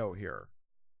NATO here.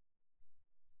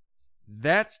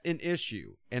 That's an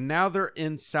issue. And now they're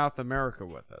in South America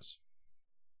with us.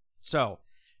 So,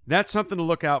 that's something to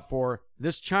look out for.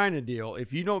 This China deal,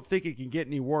 if you don't think it can get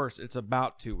any worse, it's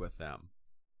about to with them.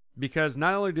 Because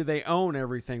not only do they own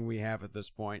everything we have at this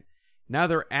point, now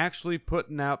they're actually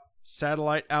putting up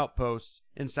satellite outposts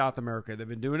in South America. They've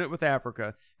been doing it with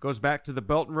Africa. Goes back to the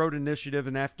Belt and Road Initiative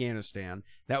in Afghanistan.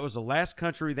 That was the last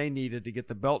country they needed to get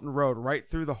the Belt and Road right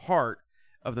through the heart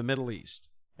of the Middle East.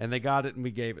 And they got it, and we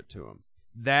gave it to them.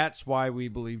 That's why we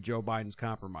believe Joe Biden's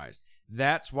compromised.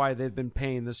 That's why they've been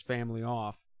paying this family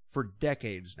off for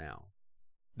decades now.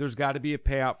 There's got to be a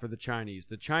payout for the Chinese.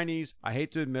 The Chinese, I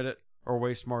hate to admit it, are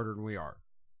way smarter than we are.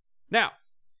 Now,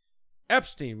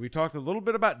 Epstein. We talked a little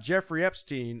bit about Jeffrey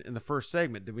Epstein in the first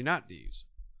segment, did we not, Deez?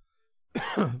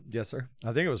 Yes, sir.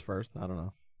 I think it was first. I don't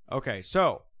know. Okay,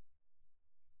 so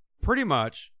pretty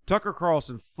much Tucker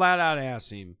Carlson flat out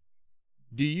asked him,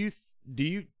 do you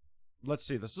let's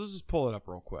see this. Let's just pull it up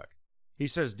real quick. He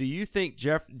says, do you think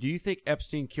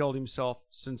Epstein killed himself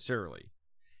sincerely?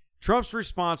 Trump's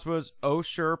response was, oh,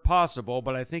 sure, possible,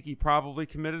 but I think he probably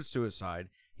committed suicide.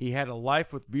 He had a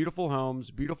life with beautiful homes,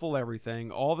 beautiful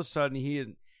everything. All of a sudden,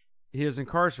 he is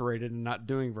incarcerated and not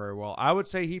doing very well. I would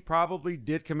say he probably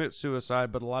did commit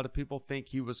suicide, but a lot of people think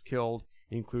he was killed,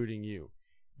 including you.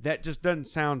 That just doesn't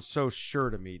sound so sure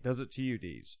to me. Does it to you,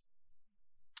 Deez?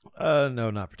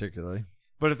 No, not particularly.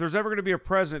 But if there's ever going to be a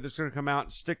president that's going to come out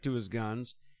and stick to his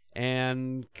guns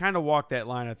and kind of walk that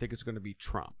line, I think it's going to be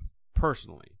Trump,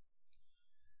 personally.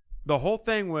 The whole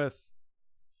thing with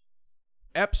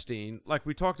Epstein, like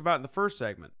we talked about in the first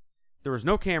segment, there was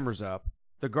no cameras up.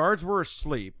 The guards were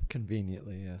asleep.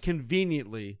 Conveniently, yes.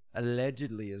 Conveniently,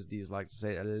 allegedly, as Deez like to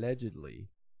say, allegedly.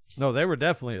 No, they were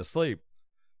definitely asleep.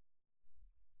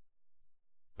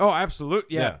 Oh,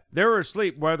 absolutely. Yeah. Yeah. They were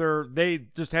asleep, whether they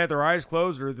just had their eyes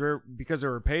closed or because they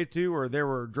were paid to or they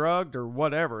were drugged or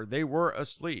whatever. They were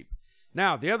asleep.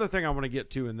 Now, the other thing I want to get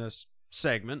to in this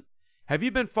segment, have you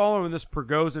been following this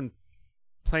Prigozhin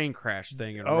plane crash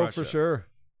thing in Russia? Oh, for sure.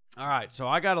 All right. So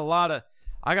I got a lot of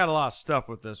stuff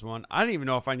with this one. I don't even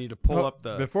know if I need to pull up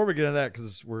the... Before we get into that,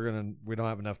 because we don't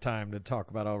have enough time to talk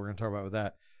about all we're going to talk about with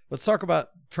that, let's talk about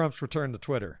Trump's return to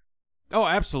Twitter. Oh,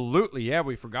 absolutely. Yeah,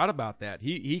 we forgot about that.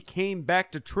 He came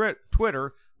back to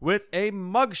Twitter with a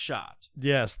mugshot.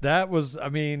 Yes, that was, I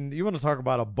mean, you want to talk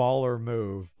about a baller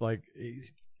move. Like,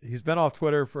 he's been off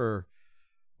Twitter for,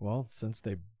 well, since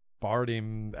they barred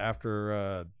him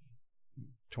after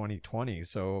 2020,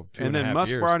 so 2.5 years. And then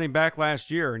Musk brought him back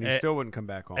last year, and he still wouldn't come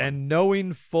back on. And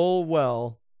knowing full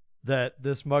well that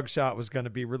this mugshot was going to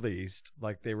be released,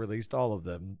 like they released all of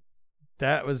them,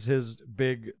 that was his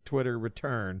big Twitter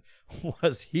return,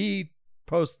 was he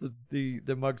posted the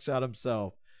mugshot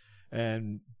himself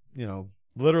and, you know,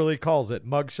 literally calls it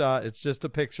mugshot. It's just a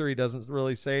picture. He doesn't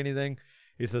really say anything.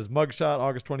 He says mugshot,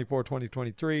 August 24,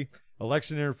 2023,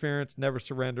 election interference, never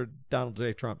surrendered,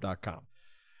 DonaldJTrump.com.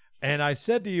 And I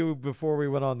said to you before we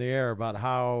went on the air about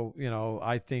how, you know,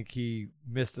 I think he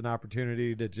missed an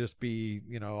opportunity to just be,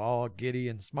 you know, all giddy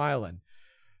and smiling.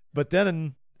 But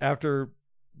then after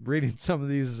reading some of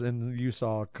these, and you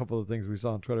saw a couple of things we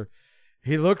saw on Twitter,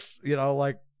 he looks, you know,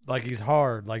 like he's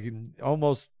hard, like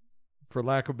almost, for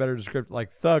lack of a better description,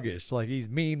 like thuggish, like he's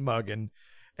mean mugging,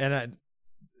 and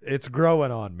it's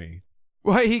growing on me.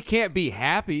 Well, he can't be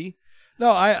happy.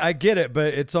 No, I get it,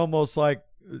 but it's almost like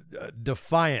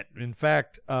defiant. In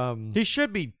fact, he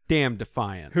should be damn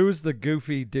defiant. Who's the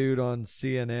goofy dude on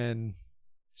CNN?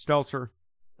 Stelter.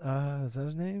 Is that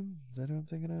his name? Is that who I'm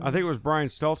thinking of? I think it was Brian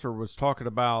Stelter was talking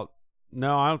about.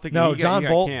 No, I don't think. No, he John got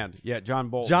Bolton. canned. Yeah, John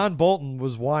Bolton. John Bolton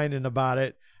was whining about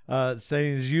it,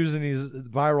 saying he's using his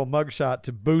viral mugshot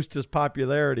to boost his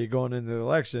popularity going into the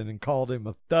election, and called him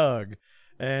a thug.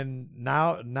 And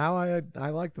now I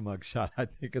like the mugshot. I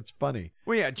think it's funny.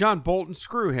 Well, yeah, John Bolton,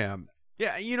 screw him.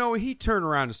 Yeah, you know, he turned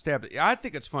around and stabbed it. I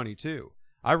think it's funny too.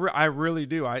 I really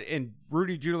do. And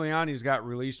Rudy Giuliani's got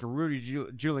released, and Rudy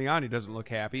Giuliani doesn't look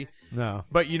happy. No.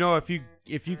 But you know, if you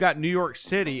got New York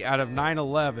City out of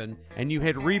 9/11, and you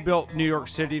had rebuilt New York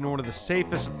City in one of the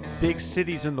safest big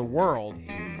cities in the world,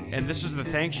 and this is the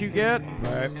thanks you get.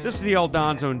 Right. This is the El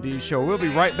Donzo and D Show. We'll be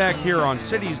right back here on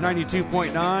Cities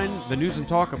 92.9, the news and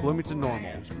talk of Bloomington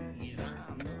Normal.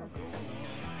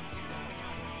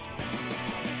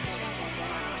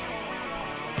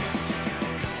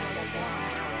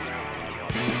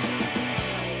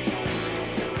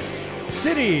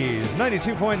 Cities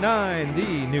 92.9,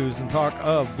 the news and talk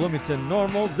of Bloomington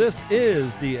Normal. This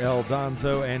is the El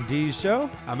Donzo and Dees show.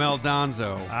 I'm El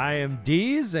Donzo. I am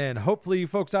Dees, and hopefully you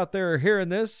folks out there are hearing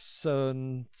this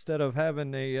instead of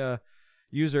having a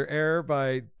user error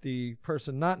by the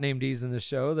person not named Dees in the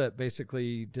show that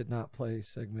basically did not play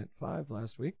segment 5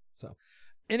 last week. So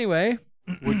anyway,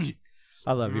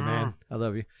 I love you, man. I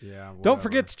love you. Yeah. Whatever. Don't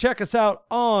forget to check us out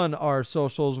on our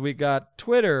socials. We got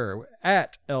Twitter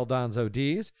at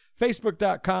ElDonzoDees,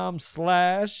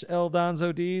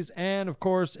 Facebook.com/ElDonzoDees, and of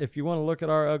course, if you want to look at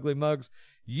our ugly mugs,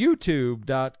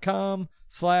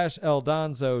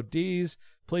 YouTube.com/ElDonzoDees.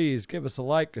 Please give us a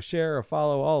like, a share, a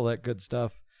follow, all that good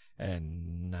stuff.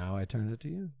 And now I turn it to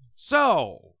you.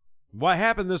 So, what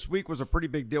happened this week was a pretty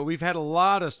big deal. We've had a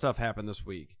lot of stuff happen this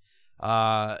week.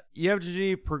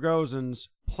 Yevgeny Prigozhin's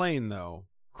plane, though,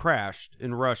 crashed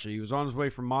in Russia. He was on his way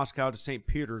from Moscow to St.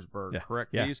 Petersburg,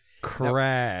 correct? Yeah. These?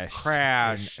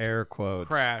 Crashed. In air quotes.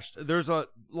 Crashed. There's a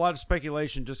lot of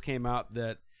speculation just came out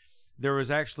that there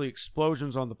was actually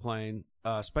explosions on the plane,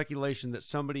 speculation that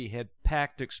somebody had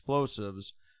packed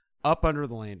explosives up under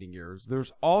the landing gears.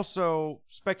 There's also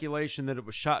speculation that it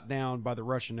was shot down by the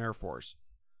Russian Air Force.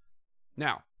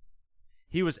 Now,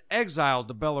 he was exiled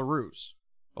to Belarus,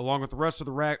 along with the rest of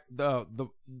the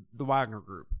Wagner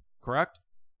Group, correct?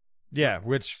 Yeah,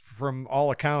 which from all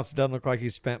accounts doesn't look like he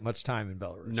spent much time in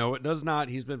Belarus. No, it does not.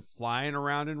 He's been flying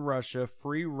around in Russia,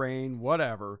 free reign,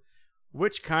 whatever,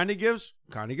 which kind of gives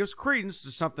credence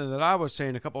to something that I was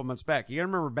saying a couple of months back. You got to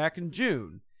remember, back in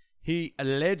June, he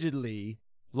allegedly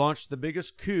launched the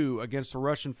biggest coup against the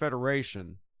Russian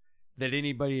Federation that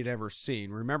anybody had ever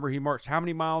seen. Remember, he marched, how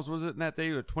many miles was it in that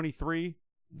day? 23?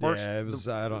 Yeah, it was,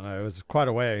 I don't know, it was quite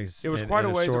a ways. It was quite a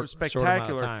ways. It was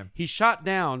spectacular. He shot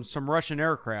down some Russian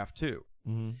aircraft, too.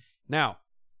 Mm-hmm. Now,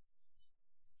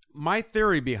 my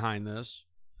theory behind this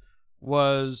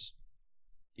was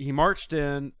he marched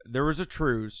in, there was a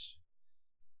truce.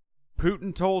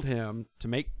 Putin told him to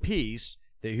make peace,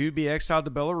 that he would be exiled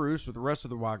to Belarus with the rest of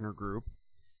the Wagner Group,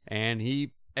 and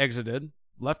he exited,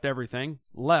 left everything,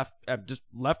 just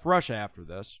left Russia after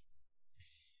this,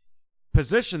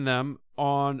 positioned them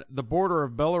on the border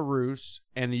of Belarus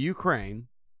and the Ukraine,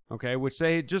 okay, which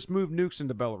they had just moved nukes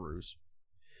into Belarus.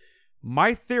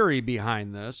 My theory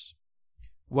behind this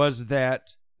was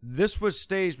that this was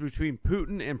staged between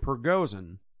Putin and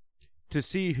Prigozhin to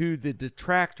see who the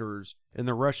detractors in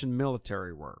the Russian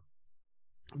military were.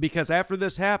 Because after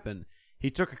this happened, he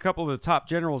took a couple of the top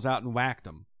generals out and whacked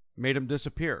them, made them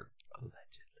disappear.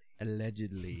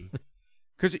 Allegedly.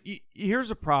 Because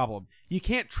here's a problem. You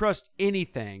can't trust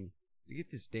anything. Get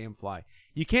this damn fly.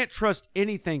 You can't trust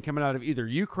anything coming out of either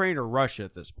Ukraine or Russia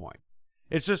at this point.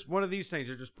 It's just one of these things.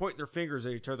 They're just pointing their fingers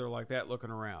at each other like that,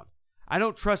 looking around. I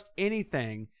don't trust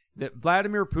anything that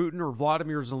Vladimir Putin or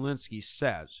Vladimir Zelensky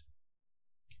says.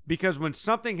 Because when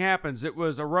something happens, it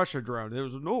was a Russia drone. It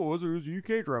was a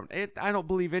UK drone. I don't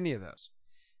believe any of this.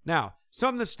 Now,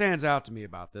 something that stands out to me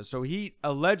about this. So he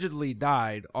allegedly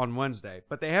died on Wednesday,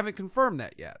 but they haven't confirmed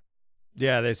that yet.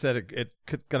 Yeah, they said it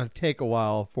going to take a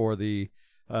while for the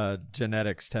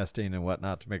genetics testing and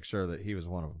whatnot to make sure that he was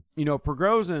one of them. You know,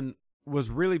 Prigozhin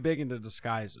was really big into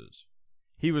disguises.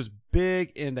 He was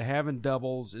big into having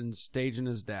doubles and staging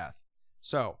his death.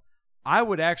 So I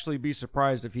would actually be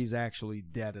surprised if he's actually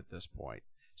dead at this point.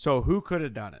 So who could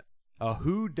have done it? A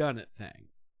who-done-it thing.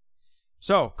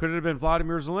 So could it have been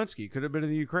Vladimir Zelensky? Could it have been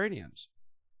the Ukrainians?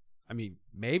 I mean,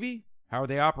 maybe. How are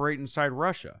they operating inside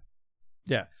Russia?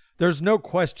 Yeah. There's no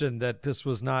question that this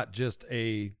was not just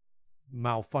a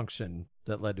malfunction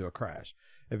that led to a crash.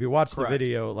 If you watch the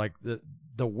video, like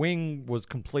the wing was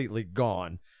completely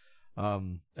gone,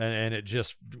 and it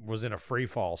just was in a free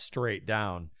fall straight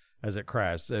down as it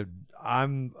crashed.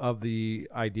 I'm of the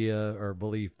idea or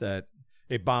belief that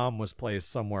a bomb was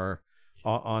placed somewhere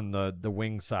on the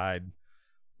wing side,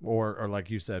 or like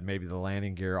you said, maybe the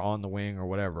landing gear on the wing or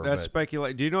whatever. That's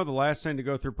speculation. Do you know the last thing to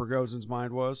go through Prigozhin's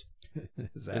mind was?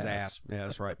 His ass. Yeah,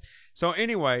 that's right. So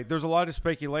anyway, there's a lot of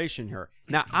speculation here.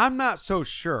 Now, I'm not so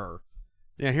sure.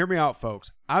 Now, hear me out,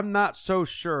 folks. I'm not so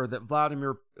sure that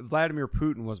Vladimir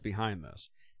Putin was behind this.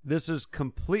 This is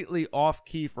completely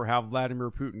off-key for how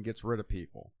Vladimir Putin gets rid of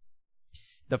people.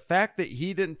 The fact that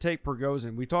he didn't take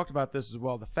Prigozhin, we talked about this as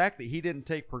well, the fact that he didn't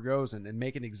take Prigozhin and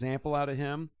make an example out of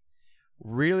him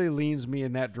really leans me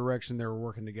in that direction they were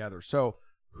working together. So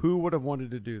who would have wanted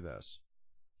to do this?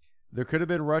 There could have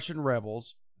been Russian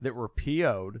rebels that were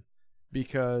PO'd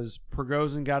because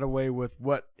Prigozhin got away with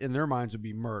what in their minds would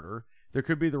be murder. There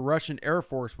could be the Russian Air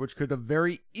Force, which could have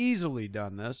very easily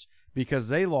done this because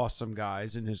they lost some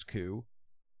guys in his coup.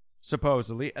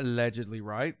 Supposedly, allegedly,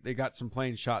 right? They got some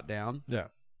planes shot down. Yeah.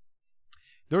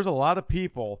 There's a lot of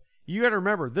people. You got to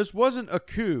remember, this wasn't a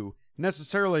coup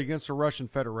necessarily against the Russian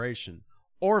Federation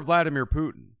or Vladimir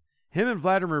Putin. Him and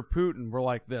Vladimir Putin were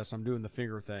like this. I'm doing the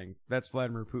finger thing. That's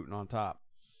Vladimir Putin on top.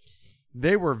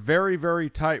 They were very, very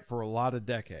tight for a lot of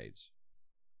decades.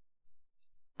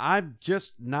 I'm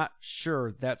just not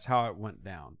sure that's how it went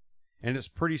down. And it's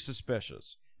pretty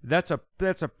suspicious. That's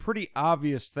a pretty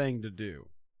obvious thing to do.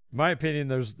 In my opinion,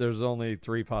 there's only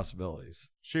three possibilities.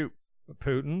 Shoot.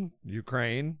 Putin,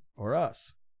 Ukraine, or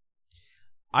us.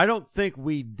 I don't think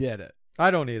we did it.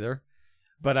 I don't either,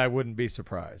 but I wouldn't be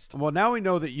surprised. Well, now we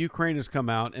know that Ukraine has come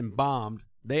out and bombed.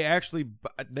 They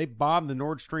bombed the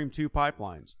Nord Stream 2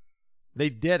 pipelines. They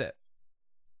did it.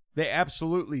 They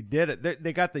absolutely did it.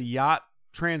 They got the yacht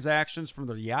transactions from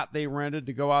the yacht they rented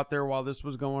to go out there while this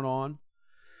was going on.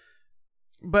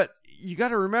 But you got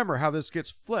to remember how this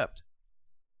gets flipped.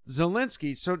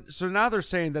 Zelensky, so now they're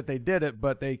saying that they did it,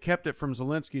 but they kept it from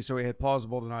Zelensky so he had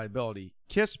plausible deniability.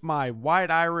 Kiss my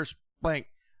white Irish blank.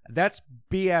 That's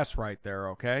BS right there,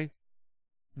 okay?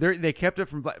 They kept it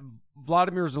from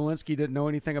Vladimir Zelensky didn't know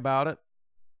anything about it.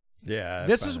 Yeah.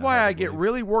 This is why I get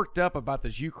really worked up about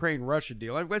this Ukraine-Russia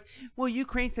deal. Well,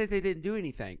 Ukraine said they didn't do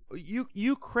anything.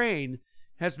 Ukraine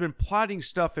has been plotting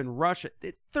stuff in Russia.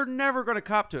 They're never going to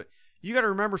cop to it. You got to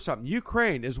remember something.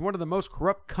 Ukraine is one of the most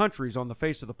corrupt countries on the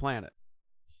face of the planet.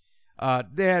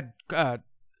 They had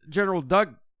General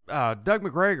Doug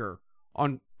McGregor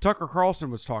on Tucker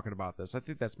Carlson was talking about this. I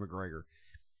think that's McGregor.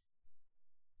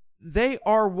 They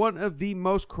are one of the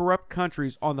most corrupt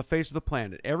countries on the face of the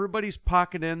planet. Everybody's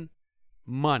pocketing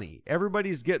money.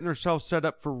 Everybody's getting themselves set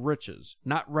up for riches,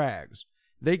 not rags.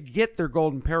 They get their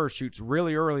golden parachutes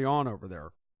really early on over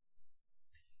there.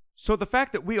 So the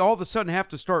fact that we all of a sudden have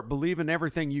to start believing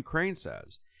everything Ukraine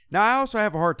says. Now, I also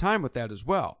have a hard time with that as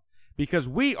well, because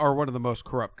we are one of the most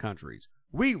corrupt countries.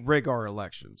 We rig our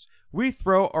elections. We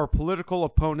throw our political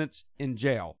opponents in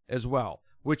jail as well,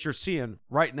 which you're seeing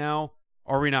right now,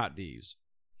 are we not, D's?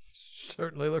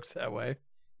 Certainly looks that way.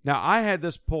 Now, I had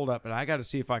this pulled up, and I got to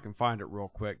see if I can find it real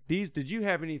quick. Deez, did you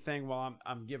have anything while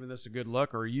I'm giving this a good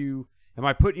look, or am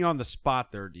I putting you on the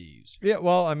spot there, Deez? Yeah,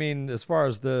 well, I mean, as far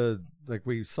as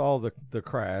we saw the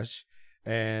crash,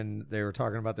 and they were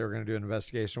talking about they were going to do an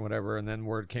investigation or whatever, and then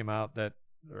word came out but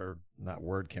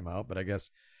I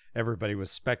guess everybody was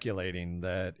speculating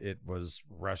that it was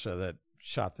Russia that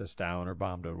shot this down or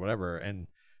bombed it or whatever. And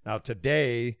now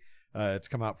today, it's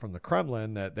come out from the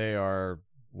Kremlin that they are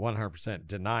 100%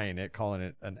 denying it, calling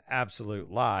it an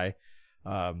absolute lie.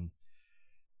 And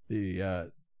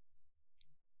they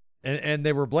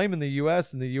were blaming the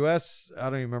U.S. and the U.S. I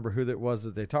don't even remember who that was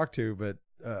that they talked to, but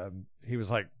he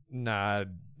was like, "Nah,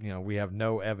 we have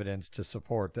no evidence to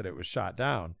support that it was shot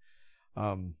down."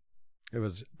 It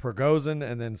was Prigozhin,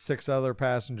 and then 6 other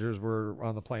passengers were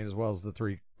on the plane, as well as the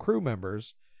 3 crew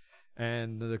members.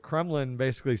 And the Kremlin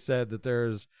basically said that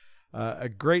there's a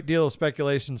great deal of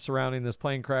speculation surrounding this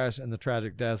plane crash and the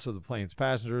tragic deaths of the plane's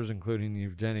passengers, including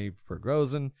Yevgeny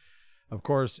Prigozhin. Of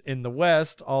course, in the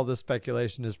West, all this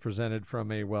speculation is presented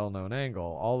from a well-known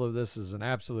angle. All of this is an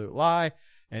absolute lie,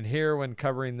 and here, when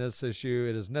covering this issue,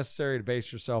 it is necessary to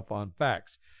base yourself on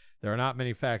facts. There are not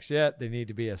many facts yet. They need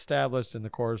to be established in the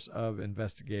course of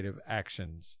investigative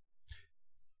actions.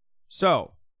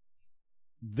 So,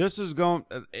 this is going...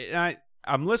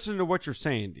 I'm listening to what you're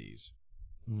saying, Deez.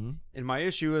 Mm-hmm. And my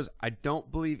issue is I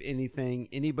don't believe anything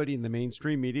anybody in the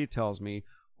mainstream media tells me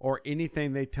or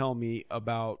anything they tell me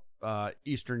about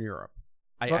Eastern Europe.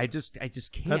 I just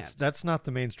can't. That's not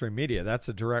the mainstream media. That's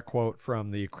a direct quote from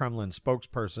the Kremlin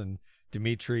spokesperson,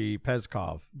 Dmitry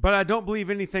Peskov. But I don't believe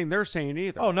anything they're saying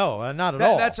either. Oh no, not at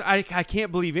all. I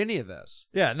can't believe any of this.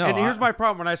 Yeah, no. And here's my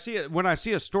problem: when I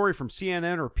see a story from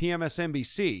CNN or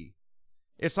PMSNBC,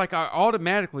 it's like I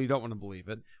automatically don't want to believe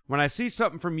it. When I see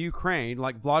something from Ukraine,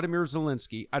 like Vladimir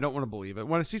Zelensky, I don't want to believe it.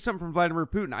 When I see something from Vladimir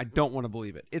Putin, I don't want to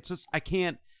believe it. It's just I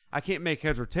can't make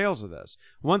heads or tails of this.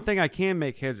 One thing I can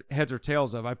make heads or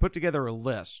tails of, I put together a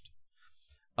list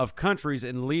of countries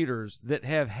and leaders that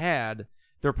have had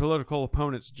their political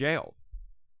opponents jailed.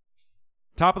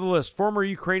 Top of the list, former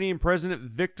Ukrainian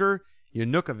President Viktor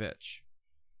Yanukovych.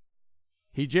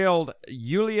 He jailed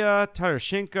Yulia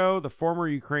Tymoshenko, the former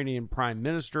Ukrainian prime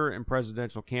minister and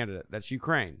presidential candidate. That's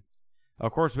Ukraine.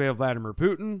 Of course, we have Vladimir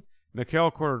Putin, Mikhail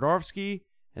Khodorkovsky,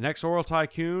 an ex-oil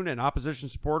tycoon and opposition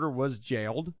supporter, was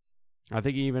jailed. I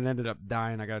think he even ended up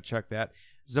dying. I got to check that.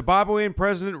 Zimbabwean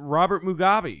President Robert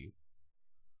Mugabe.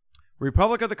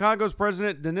 Republic of the Congo's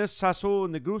President Denis Sassou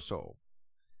Nguesso.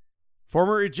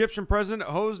 Former Egyptian President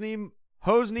Hosni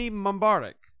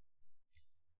Mubarak.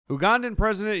 Ugandan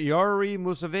President Yoweri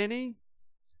Museveni.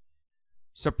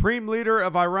 Supreme Leader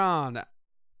of Iran,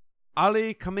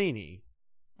 Ali Khamenei.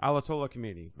 Ayatollah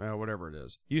Khamenei, whatever it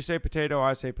is. You say potato,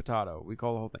 I say potato. We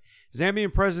call the whole thing.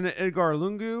 Zambian President Edgar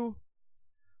Lungu.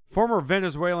 Former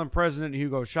Venezuelan President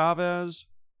Hugo Chavez.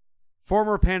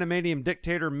 Former Panamanian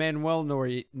dictator Manuel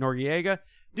Noriega.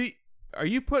 Are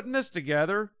you putting this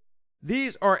together?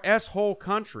 These are S-hole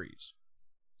countries.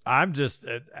 I'm just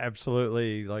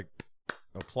absolutely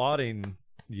applauding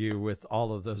you with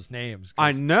all of those names.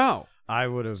 I know. I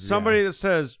would have somebody that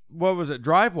says, what was it,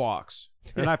 drive walks,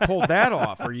 and I pulled that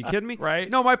off. Are you kidding me? Right.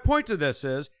 No, my point to this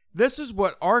is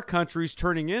what our country's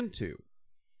turning into.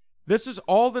 This is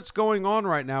all that's going on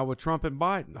right now with Trump and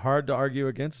Biden. Hard to argue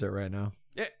against it right now.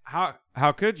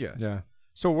 How could you? Yeah.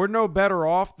 So we're no better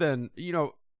off than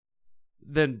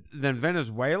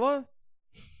Venezuela?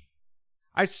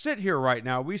 I sit here right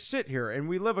now. We sit here and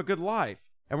we live a good life,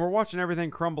 and we're watching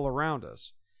everything crumble around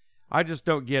us. I just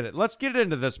don't get it. Let's get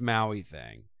into this Maui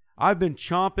thing. I've been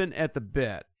chomping at the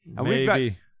bit. And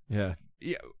Maybe. Yeah.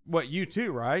 What, you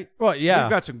too, right? Well, yeah. We've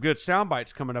got some good sound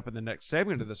bites coming up in the next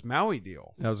segment of this Maui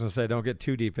deal. I was going to say, don't get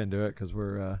too deep into it because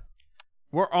we're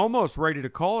almost ready to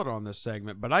call it on this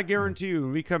segment. But I guarantee you,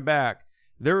 when we come back,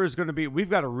 we've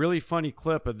got a really funny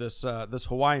clip of this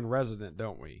Hawaiian resident,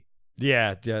 don't we?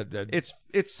 Yeah. It's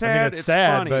sad. I mean, it's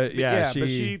sad, funny, but yeah, but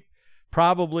she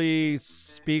probably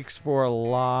speaks for a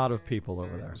lot of people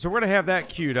over there. So we're going to have that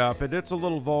queued up, and it's a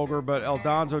little vulgar, but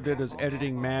Eldonzo did his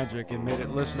editing magic and made it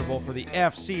listenable for the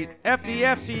FCC,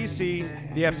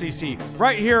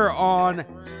 right here on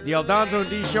the Eldonzo and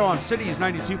D Show on Cities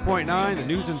 92.9, the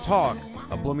news and talk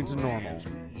of Bloomington Normal.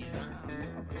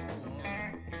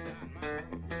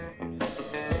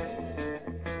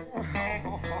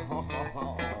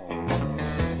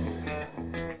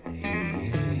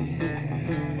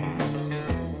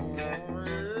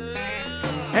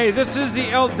 Hey, this is the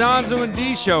Eldonzo and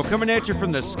D Show coming at you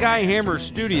from the Skyhammer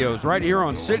Studios right here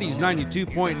on Cities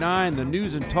 92.9, the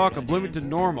news and talk of Bloomington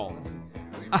Normal.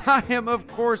 I am, of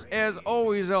course, as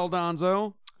always,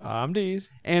 Eldonzo. I'm D's.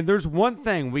 And there's one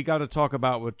thing we got to talk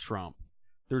about with Trump.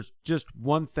 There's just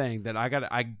one thing that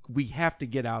we have to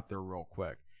get out there real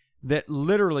quick that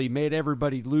literally made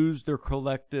everybody lose their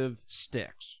collective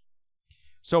sticks.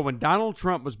 So when Donald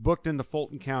Trump was booked into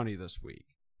Fulton County this week,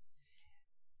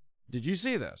 did you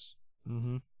see this?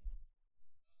 Mm-hmm.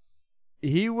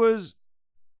 He was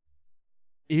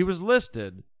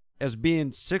listed as being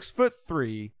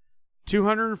 6'3",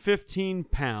 215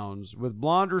 pounds, with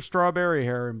blonde or strawberry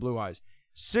hair and blue eyes.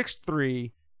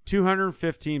 6'3",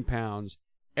 215 pounds.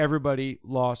 Everybody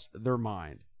lost their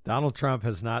mind. Donald Trump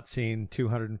has not seen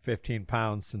 215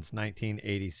 pounds since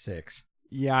 1986.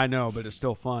 Yeah, I know, but it's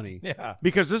still funny. Yeah.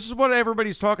 Because this is what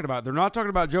everybody's talking about. They're not talking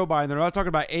about Joe Biden. They're not talking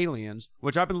about aliens,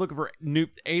 which I've been looking for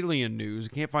alien news.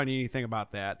 I can't find anything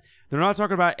about that. They're not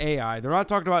talking about AI. They're not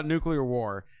talking about nuclear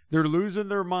war. They're losing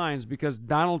their minds because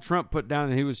Donald Trump put down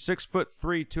that he was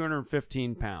 6'3",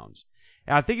 215 pounds.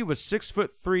 And I think he was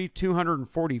 6'3",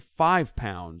 245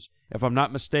 pounds, if I'm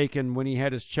not mistaken, when he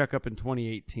had his checkup in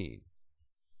 2018.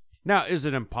 Now, is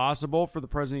it impossible for the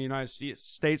President of the United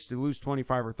States to lose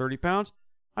 25 or 30 pounds?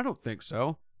 I don't think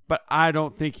so, but I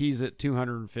don't think he's at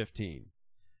 215.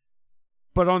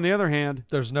 But on the other hand,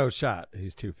 there's no shot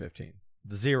he's 215.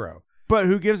 Zero. But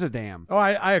who gives a damn? Oh,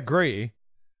 I agree.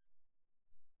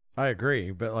 But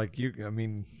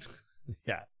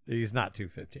yeah, he's not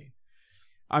 215.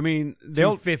 I mean,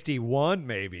 251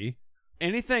 maybe.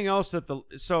 Anything else that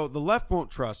the left won't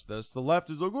trust this. The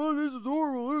left is like, oh, this is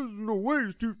horrible. There's no way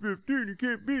he's 215.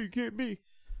 He can't be.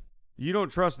 You don't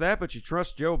trust that, but you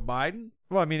trust Joe Biden?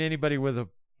 Well, I mean, anybody with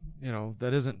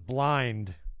that isn't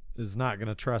blind is not going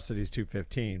to trust that he's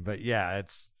 215. But yeah,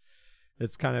 it's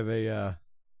kind of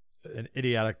an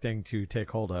idiotic thing to take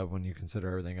hold of when you consider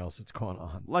everything else that's going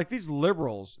on. Like these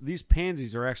liberals, these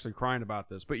pansies are actually crying about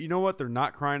this. But you know what they're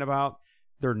not crying about?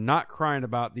 They're not crying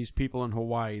about these people in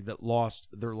Hawaii that lost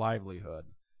their livelihood.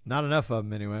 Not enough of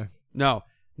them, anyway. No,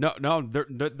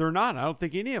 they're not. I don't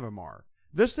think any of them are.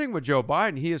 This thing with Joe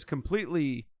Biden, he is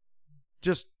completely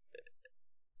just...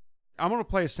 I'm going to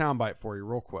play a soundbite for you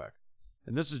real quick.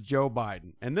 And this is Joe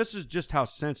Biden. And this is just how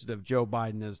sensitive Joe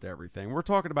Biden is to everything. We're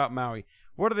talking about Maui.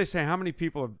 What do they say? How many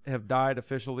people have died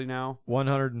officially now?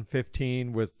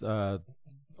 115 with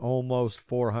almost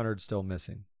 400 still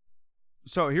missing.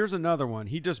 So here's another one.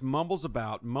 He just mumbles,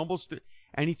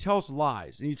 and he tells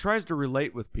lies, and he tries to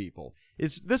relate with people.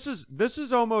 This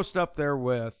is almost up there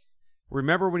with,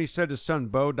 remember when he said his son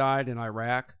Bo died in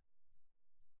Iraq?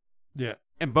 Yeah.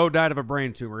 And Bo died of a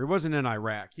brain tumor. He wasn't in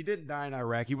Iraq. He didn't die in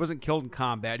Iraq. He wasn't killed in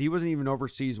combat. He wasn't even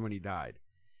overseas when he died.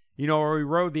 Or he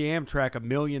rode the Amtrak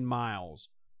 1,000,000 miles.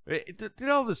 Did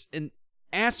all this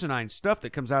asinine stuff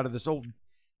that comes out of this old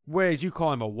way, as you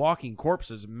call him, a walking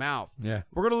corpse's mouth. Yeah.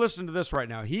 We're going to listen to this right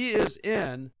now. He is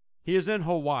in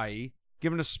Hawaii,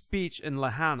 giving a speech in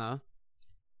Lahaina.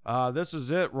 This is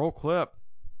it. Roll clip.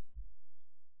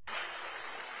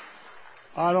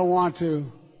 I don't want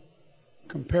to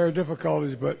compare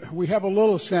difficulties, but we have a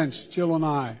little sense, Jill and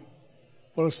I,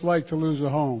 what it's like to lose a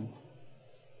home.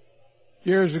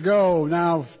 Years ago,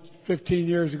 now 15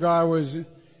 years ago, I was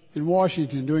in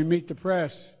Washington doing Meet the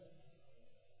Press.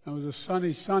 It was a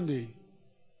sunny Sunday,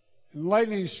 and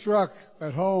lightning struck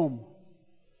at home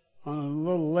on a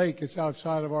little lake that's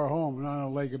outside of our home, not a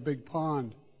lake, a big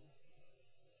pond,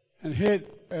 and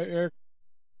hit an air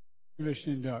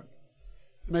conditioning duct.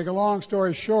 To make a long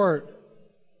story short,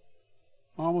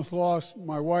 I almost lost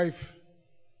my wife,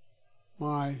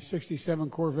 my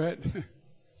 67 Corvette,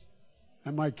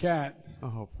 and my cat.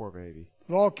 Oh, poor baby.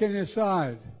 But all kidding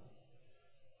aside,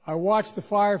 I watched the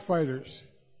firefighters,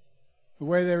 the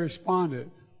way they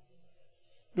responded.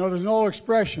 There's an old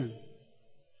expression.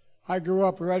 I grew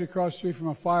up right across the street from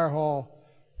a fire hall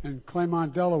in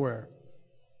Claymont, Delaware.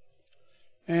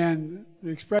 And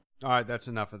the expression... All right, that's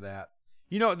enough of that.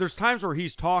 There's times where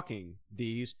he's talking,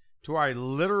 D's, to where I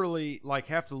literally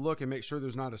have to look and make sure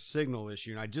there's not a signal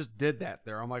issue. And I just did that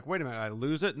there. I'm like, wait a minute, I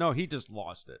lose it? No, he just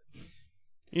lost it.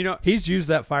 He's used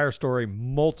that fire story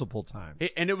multiple times.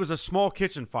 And it was a small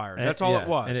kitchen fire. That's all it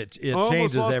was. And it I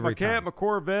changes lost every my cat, time. My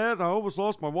Corvette. I almost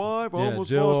lost my wife. I almost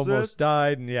Jill lost almost this.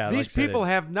 died. And These people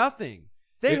have nothing.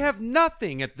 They have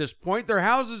nothing at this point. Their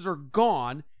houses are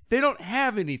gone. They don't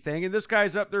have anything. And this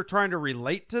guy's up there trying to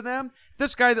relate to them.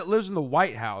 This guy that lives in the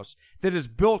White House that has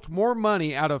built more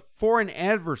money out of foreign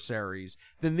adversaries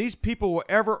than these people will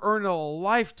ever earn in a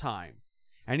lifetime.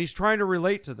 And he's trying to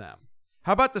relate to them.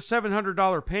 How about the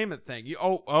 $700 payment thing?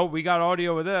 We got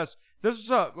audio of this.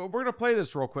 We're going to play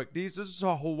this real quick, Deez. This is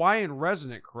a Hawaiian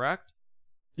resident, correct?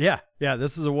 Yeah.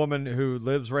 This is a woman who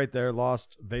lives right there,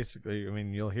 lost basically. I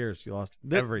mean, you'll hear she lost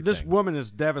everything. This woman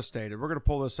is devastated. We're going to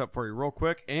pull this up for you real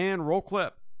quick and roll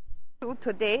clip.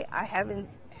 Today, I haven't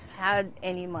had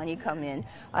any money come in.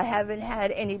 I haven't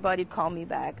had anybody call me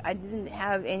back. I didn't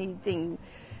have anything.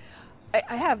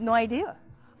 I have no idea.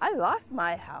 I lost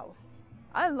my house.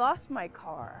 I lost my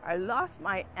car. I lost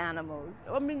my animals.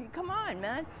 I mean, come on,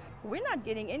 man. We're not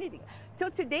getting anything.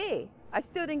 Till today, I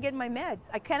still didn't get my meds.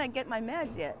 I cannot get my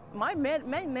meds yet. My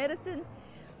medicine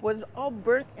was all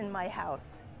burnt in my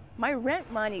house. My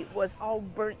rent money was all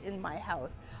burnt in my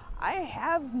house. I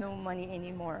have no money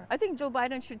anymore. I think Joe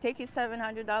Biden should take his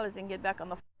 $700 and get back on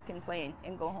the fucking plane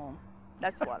and go home.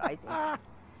 That's what I think.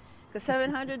 Because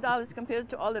 $700 compared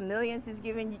to all the millions he's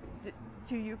giving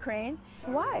to Ukraine,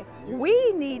 why?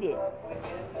 We need it.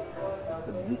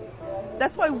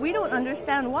 That's why we don't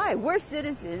understand why. We're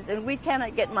citizens and we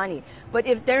cannot get money. But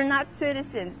if they're not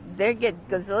citizens, they get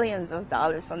gazillions of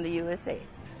dollars from the USA.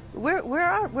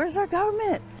 Where's our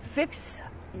government? Fix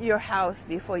your house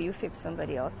before you fix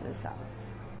somebody else's house.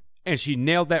 And she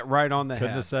nailed that right on the head.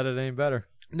 Couldn't have said it any better.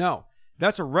 No,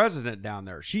 that's a resident down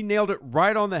there. She nailed it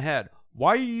right on the head.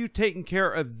 Why are you taking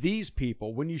care of these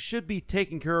people when you should be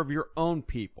taking care of your own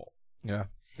people? Yeah.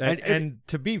 And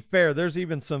to be fair, there's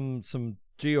even some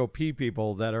GOP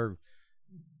people that are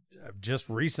just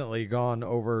recently gone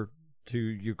over to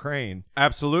Ukraine.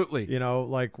 Absolutely. You know,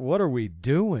 like, what are we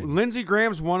doing? Lindsey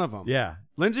Graham's one of them. Yeah.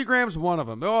 Lindsey Graham's one of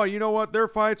them. Oh, you know what? Their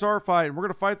fight's our fight, and we're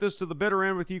going to fight this to the bitter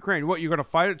end with Ukraine. What, you're going to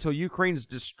fight it till Ukraine's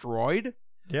destroyed?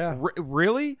 Yeah.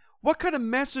 Really? What kind of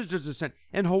message does it send?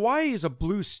 And Hawaii is a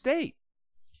blue state.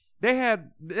 They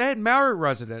had Maui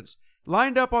residents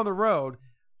lined up on the road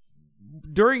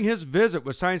during his visit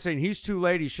with signs saying he's too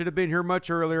late, he should have been here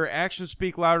much earlier, actions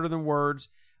speak louder than words.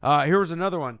 Here was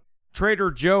another one.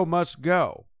 Trader Joe must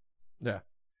go. Yeah.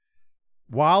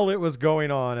 While it was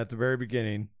going on at the very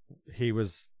beginning, he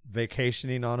was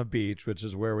vacationing on a beach, which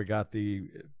is where we got the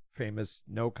famous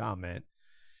no comment.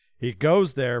 He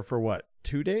goes there for what,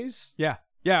 2 days? Yeah.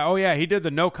 Yeah. Oh, yeah. He did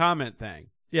the no comment thing.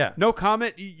 Yeah. No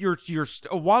comment.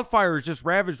 A wildfire has just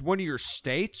ravaged one of your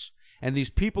states, and these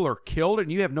people are killed, and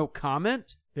you have no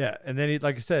comment? Yeah. And then,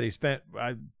 like I said, he spent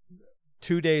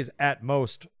 2 days at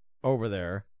most over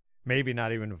there, maybe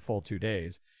not even a full 2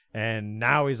 days. And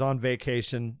now he's on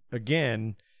vacation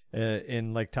again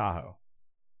in Lake Tahoe.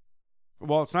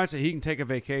 Well, it's nice that he can take a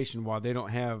vacation while they don't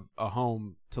have a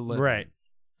home to live right.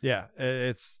 in.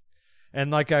 Yeah. And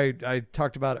like I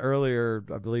talked about earlier,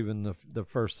 I believe in the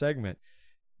first segment,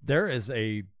 there is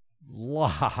a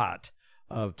lot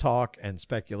of talk and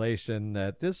speculation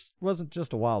that this wasn't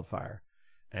just a wildfire.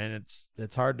 And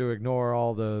it's hard to ignore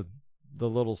all the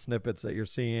little snippets that you're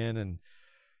seeing, and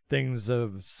things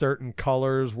of certain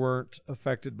colors weren't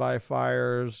affected by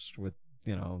fires with,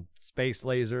 space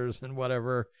lasers and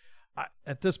whatever.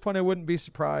 At this point, I wouldn't be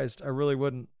surprised. I really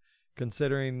wouldn't,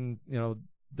 considering,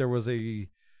 there was I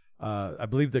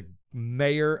believe the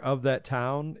mayor of that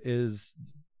town is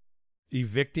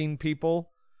evicting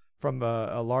people from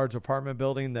a large apartment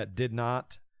building that did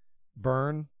not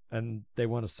burn, and they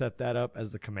want to set that up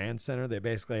as the command center. They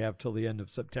basically have till the end of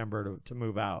September to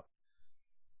move out.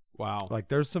 Wow. Like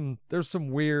there's some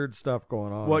weird stuff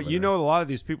going on. Well, a lot of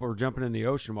these people were jumping in the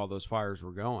ocean while those fires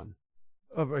were going.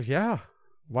 Yeah.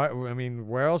 Why? I mean,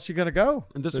 where else you gonna go?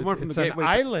 And this is one from it's the an Gateway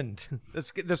island.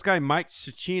 This guy Mike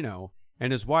Cicchino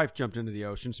and his wife jumped into the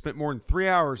ocean, spent more than 3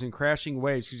 hours in crashing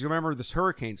waves, because you remember this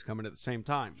hurricane's coming at the same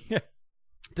time. Yeah.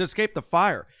 To escape the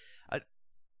fire.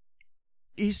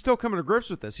 He's still coming to grips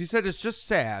with this. He said it's just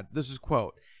sad, this is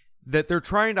quote, that they're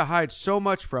trying to hide so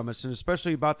much from us, and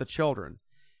especially about the children.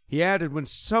 He added, when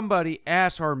somebody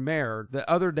asked our mayor the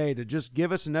other day to just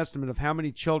give us an estimate of how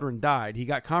many children died, he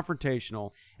got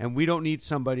confrontational, and we don't need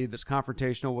somebody that's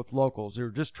confrontational with locals. They're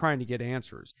just trying to get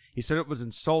answers. He said it was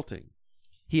insulting.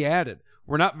 He added,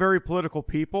 we're not very political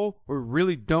people. We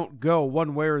really don't go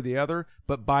one way or the other,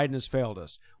 but Biden has failed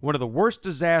us. One of the worst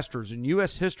disasters in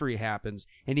U.S. history happens,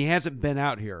 and he hasn't been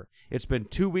out here. It's been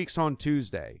 2 weeks on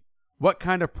Tuesday. What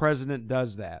kind of president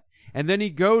does that? And then he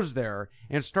goes there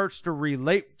and tries to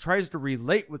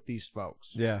relate with these folks.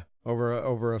 Yeah,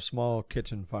 over a small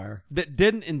kitchen fire that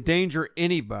didn't endanger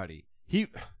anybody.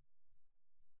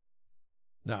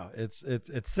 No, it's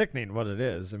sickening what it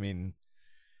is. I mean,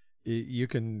 you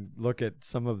can look at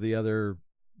some of the other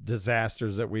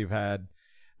disasters that we've had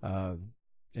on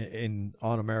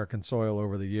American soil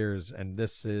over the years, and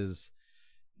this is,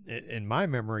 in my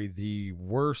memory, the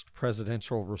worst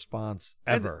presidential response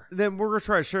ever. And then we're going to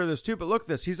try to share this too, but look at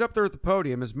this. He's up there at the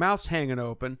podium. His mouth's hanging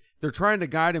open. They're trying to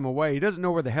guide him away. He doesn't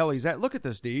know where the hell he's at. Look at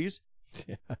this, Deez.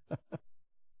 Yeah.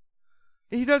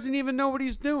 He doesn't even know what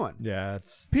he's doing. Yeah,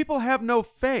 people have no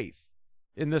faith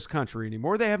in this country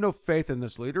anymore. They have no faith in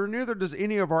this leader, and neither does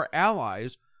any of our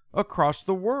allies across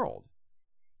the world.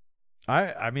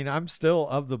 I mean, I'm still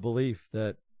of the belief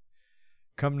that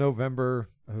come November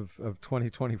of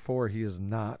 2024, he is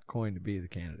not going to be the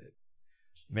candidate.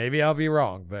 Maybe I'll be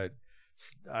wrong, but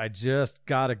I just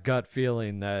got a gut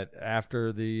feeling that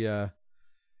after the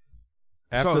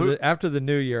after the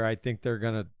new year, I think they're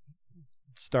going to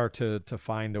start to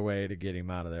find a way to get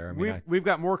him out of there. I mean, we've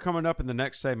got more coming up in the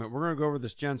next segment. We're going to go over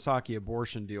this Jen Psaki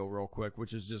abortion deal real quick,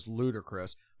 which is just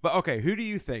ludicrous. But okay, who do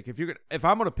you think if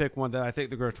I'm going to pick one that I think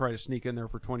they're going to try to sneak in there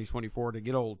for 2024 to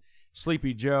get old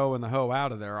Sleepy Joe and the hoe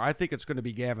out of there? I think it's going to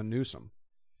be Gavin Newsom.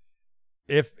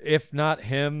 If not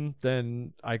him,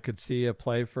 then I could see a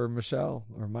play for Michelle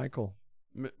or Michael.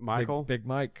 Michael? Big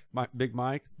Mike. Big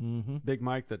Mike? Mm-hmm. Big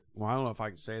Mike I don't know if I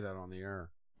can say that on the air.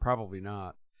 Probably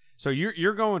not. So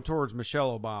you're going towards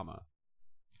Michelle Obama.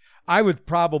 I would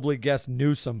probably guess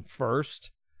Newsom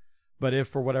first, but if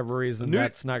for whatever reason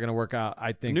that's not going to work out,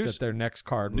 I think that their next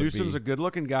card would be... Newsom's a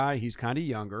good-looking guy. He's kind of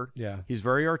younger. Yeah. He's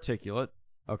very articulate,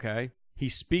 okay? He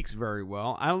speaks very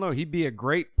well. I don't know. He'd be a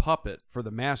great puppet for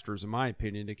the masters, in my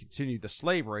opinion, to continue the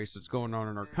slave race that's going on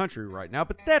in our country right now.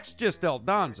 But that's just El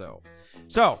Donzo.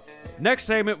 So, next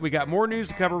segment, we got more news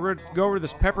to cover. We're going to go over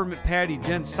this Peppermint Patty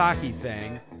Jen Psaki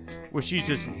thing, which she's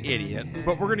just an idiot.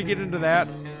 But we're going to get into that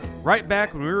right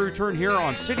back when we return here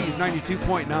on Cities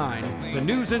 92.9, the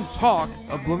news and talk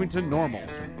of Bloomington Normal.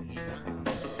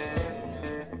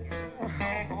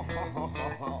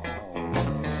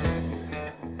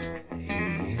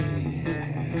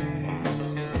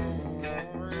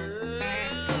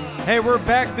 Hey, we're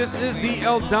back. This is the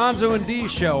El Donzo and D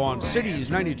Show on Cities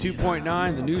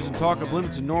 92.9, the news and talk of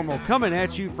Bloomington Normal, coming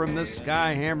at you from the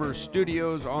Skyhammer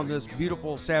Studios on this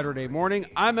beautiful Saturday morning.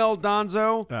 I'm El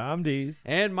Donzo. I'm Deez.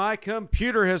 And my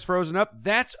computer has frozen up.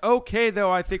 That's okay,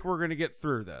 though. I think we're going to get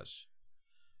through this.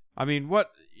 I mean,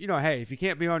 hey, if you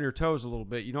can't be on your toes a little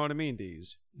bit, you know what I mean,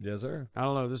 Deez? Yes, sir. I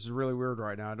don't know. This is really weird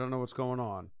right now. I don't know what's going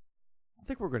on. I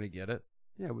think we're going to get it.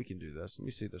 Yeah, we can do this. Let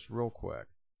me see this real quick.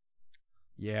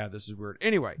 Yeah, this is weird.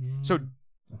 Anyway, so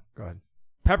go ahead.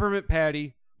 Peppermint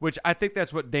Patty, which I think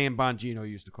that's what Dan Bongino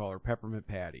used to call her, Peppermint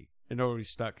Patty. And nobody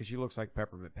stuck because she looks like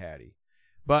Peppermint Patty.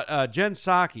 But Jen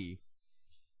Psaki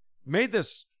made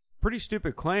this pretty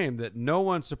stupid claim that no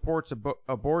one supports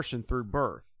abortion through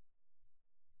birth.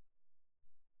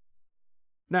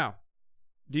 Now,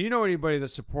 do you know anybody that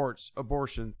supports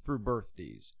abortion through birth,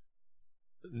 Deez?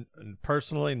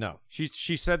 Personally, no.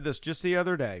 She said this just the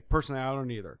other day. Personally, I don't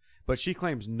either. But she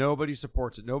claims nobody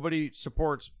supports it. Nobody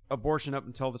supports abortion up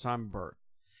until the time of birth.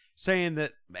 Saying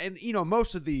that, and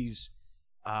most of these,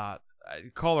 I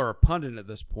call her a pundit at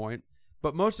this point,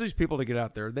 but most of these people that get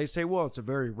out there, they say, well, it's a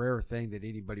very rare thing that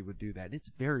anybody would do that. It's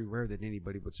very rare that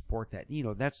anybody would support that.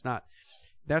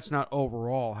 That's not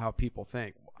overall how people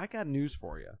think. I got news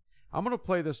for you. I'm going to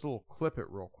play this little clip it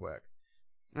real quick.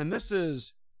 And this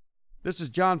is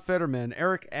John Fetterman,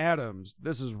 Eric Adams.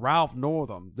 This is Ralph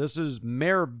Northam. This is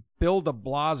Mayor Bill de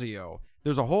Blasio.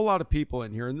 There's a whole lot of people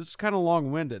in here, and this is kind of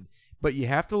long-winded, but you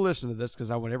have to listen to this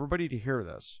because I want everybody to hear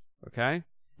this, okay?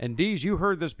 And Deez, you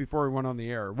heard this before we went on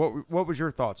the air. What was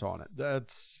your thoughts on it?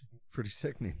 That's pretty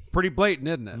sickening. Pretty blatant,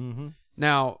 isn't it? Mm-hmm.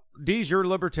 Now, Deez, you're a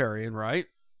libertarian, right?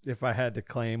 If I had to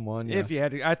claim one, yeah. If you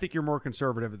had to, I think you're more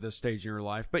conservative at this stage in your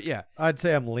life, but yeah. I'd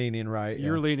say I'm leaning right.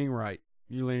 You're leaning right.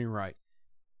 You're leaning right.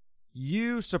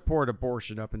 You support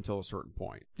abortion up until a certain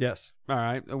point. Yes. All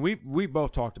right. And we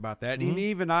both talked about that. Mm-hmm. And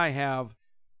even I have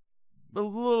a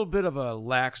little bit of a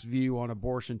lax view on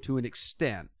abortion to an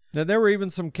extent. Now, there were even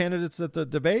some candidates at the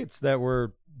debates that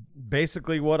were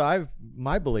basically what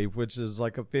my belief, which is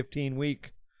like a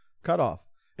 15-week cutoff.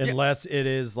 Unless it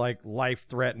is like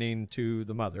life-threatening to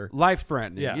the mother.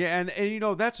 Life-threatening. Yeah. Yeah,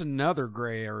 and that's another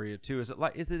gray area too. Is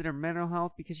it her mental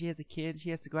health because she has a kid and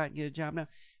she has to go out and get a job now?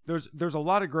 There's a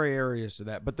lot of gray areas to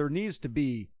that, but there needs to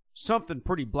be something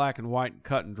pretty black and white and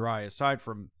cut and dry aside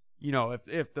from,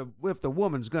 if the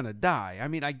woman's going to die. I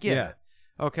mean, I get it.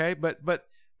 Okay? But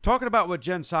talking about what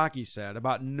Jen Psaki said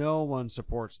about no one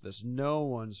supports this, no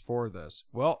one's for this.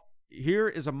 Well, here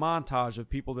is a montage of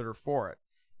people that are for it.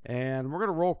 And we're going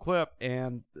to roll clip,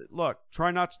 and look,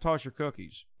 try not to toss your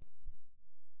cookies.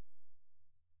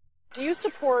 Do you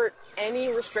support any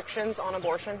restrictions on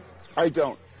abortion? I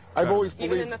don't. I've always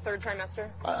believed... Even in the third trimester?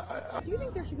 Do you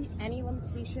think there should be any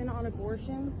limitation on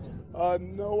abortions?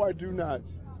 No, I do not.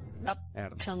 Up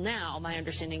till now, my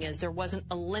understanding is there wasn't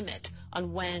a limit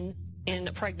on when in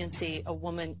a pregnancy a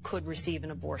woman could receive an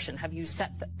abortion. Have you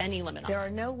set any limit on it? There are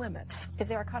no limits. Is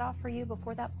there a cutoff for you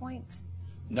before that point?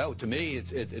 No, to me,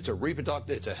 it's a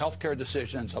reproductive, it's a healthcare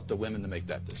decision. It's up to women to make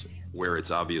that decision. Where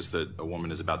it's obvious that a woman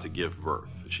is about to give birth,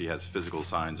 she has physical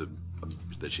signs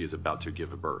that she is about to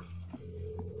give a birth.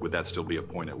 Would that still be a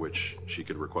point at which she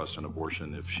could request an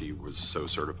abortion if she was so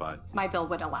certified? My bill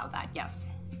would allow that, yes.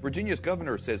 Virginia's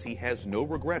governor says he has no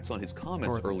regrets on his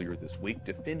comments earlier this week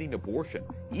defending abortion,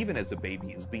 even as a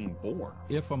baby is being born.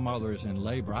 If a mother is in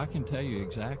labor, I can tell you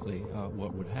exactly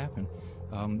what would happen.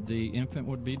 The infant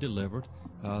would be delivered.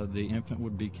 The infant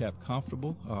would be kept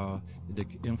comfortable. The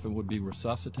infant would be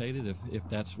resuscitated if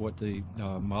that's what the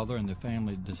mother and the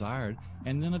family desired.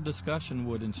 And then a discussion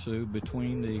would ensue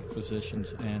between the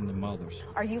physicians and the mothers.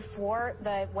 Are you for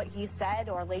what he said,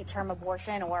 or late-term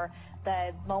abortion, or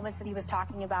the moments that he was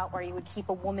talking about where you would keep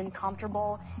a woman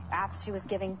comfortable after she was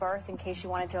giving birth in case she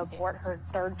wanted to abort her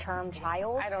third-term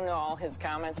child? I don't know all his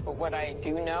comments, but what I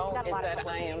do know is that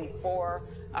I am for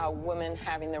women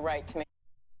having the right to make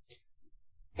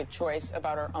a choice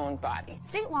about our own body.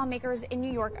 State lawmakers in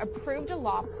New York approved a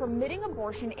law permitting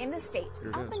abortion in the state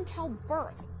up until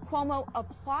birth. Cuomo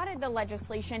applauded the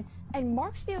legislation and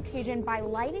marked the occasion by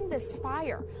lighting the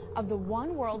spire of the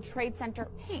One World Trade Center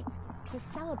pink to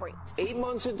celebrate. 8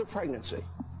 months into pregnancy,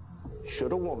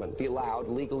 should a woman be allowed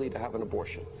legally to have an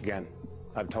abortion? Again,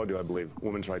 I've told you I believe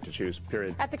women's right to choose,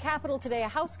 period. At the Capitol today, a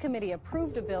House committee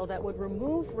approved a bill that would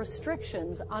remove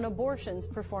restrictions on abortions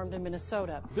performed in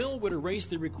Minnesota. The bill would erase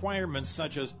the requirements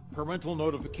such as parental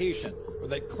notification, or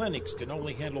that clinics can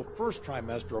only handle first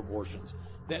trimester abortions,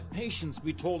 that patients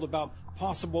be told about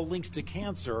possible links to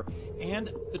cancer,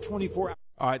 and the 24-hour...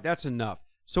 All right, that's enough.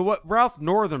 So what Ralph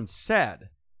Northam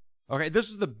said, okay, this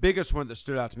is the biggest one that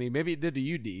stood out to me, maybe it did to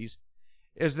you, Dees,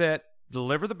 is that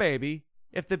deliver the baby.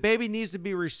 If the baby needs to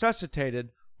be resuscitated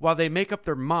while they make up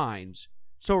their minds,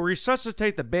 so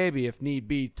resuscitate the baby if need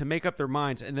be to make up their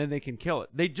minds, and then they can kill it.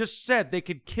 They just said they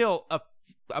could kill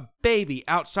a baby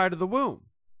outside of the womb.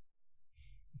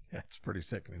 That's pretty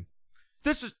sickening.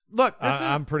 This is, look,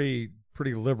 I'm pretty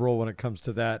liberal when it comes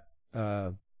to that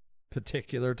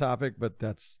particular topic, but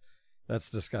that's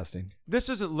disgusting. This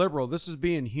isn't liberal. This is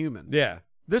being human. Yeah.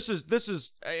 This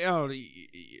is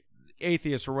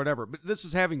atheist or whatever, but this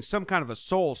is having some kind of a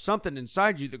soul, something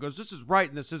inside you that goes, this is right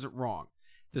and this isn't wrong.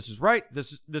 This is right,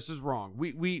 this is wrong.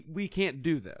 We can't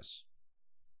do this.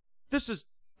 This is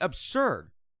absurd.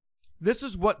 This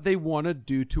is what they want to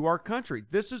do to our country.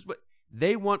 This is what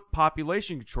they want,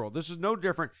 population control. This is no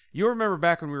different. You remember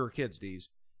back when we were kids, Dees,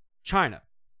 China,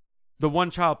 the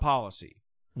one-child policy.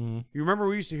 Mm-hmm. You remember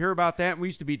we used to hear about that, and we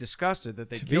used to be disgusted that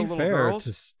they kill little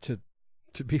girls?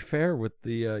 To be fair with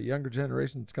the younger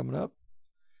generation that's coming up,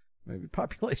 maybe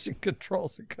population control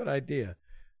is a good idea.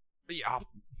 Yeah,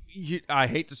 I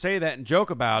hate to say that and joke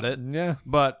about it. Yeah,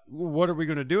 but what are we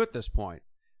going to do at this point?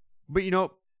 But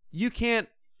you can't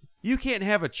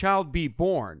have a child be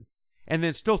born and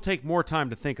then still take more time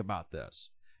to think about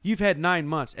this. You've had 9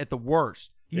 months at the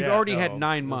worst. You've already had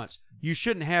 9 months. You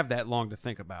shouldn't have that long to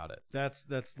think about it. That's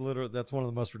one of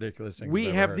the most ridiculous things we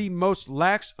I've have ever heard. the most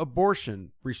lax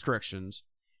abortion restrictions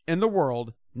in the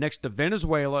world, next to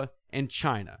Venezuela and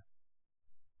China.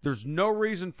 There's no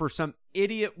reason for some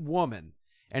idiot woman.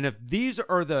 And if these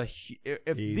are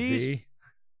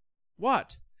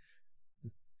what?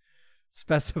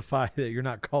 Specify that you're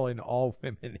not calling all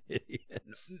women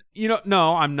idiots.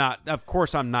 No, I'm not. Of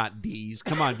course I'm not, D's.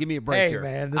 Come on, give me a break here.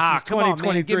 Hey, man, this is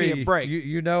 2023. Give me a break.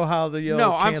 You know how the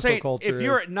I'm cancel saying culture if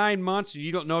you're is. at 9 months and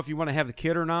you don't know if you want to have the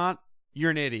kid or not,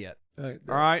 you're an idiot. All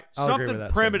right? I'll agree with Something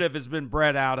that, primitive has been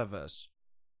bred out of us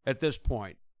at this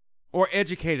point, or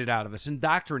educated out of us,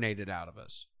 indoctrinated out of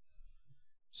us.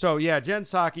 So, yeah, Jen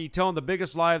Psaki telling the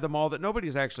biggest lie of them all that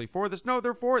nobody's actually for this. No,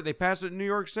 they're for it. They passed it in New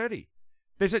York City.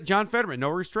 They said, John Fetterman, no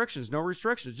restrictions, no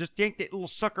restrictions. Just yank that little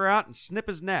sucker out and snip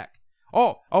his neck.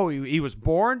 Oh, he was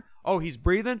born? Oh, he's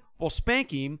breathing? Well,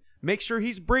 spank him, make sure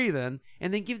he's breathing,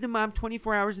 and then give the mom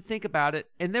 24 hours to think about it,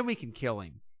 and then we can kill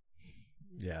him.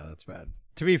 Yeah, that's bad.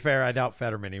 To be fair, I doubt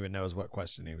Fetterman even knows what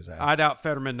question he was asking. I doubt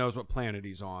Fetterman knows what planet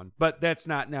he's on, but that's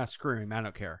not, now screw him. I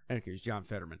don't care. I don't care. He's John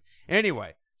Fetterman.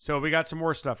 Anyway, so we got some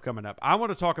more stuff coming up. I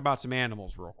want to talk about some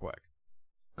animals real quick,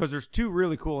 because there's two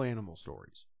really cool animal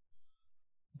stories.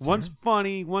 One's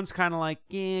funny. One's kind of like,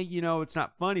 it's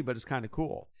not funny, but it's kind of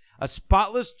cool. A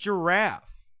spotless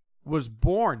giraffe was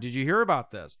born. Did you hear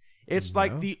about this? It's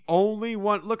like the only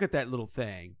one. Look at that little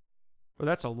thing. Well,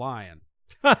 that's a lion.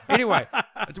 Anyway,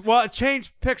 it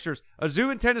changed pictures. A zoo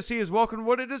in Tennessee has welcomed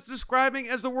what it is describing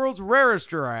as the world's rarest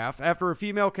giraffe after a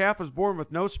female calf was born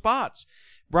with no spots.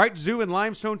 Bright Zoo in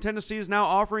Limestone, Tennessee is now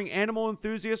offering animal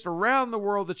enthusiasts around the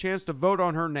world the chance to vote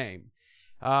on her name.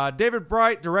 David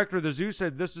Bright, director of the zoo,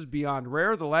 said this is beyond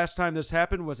rare. The last time this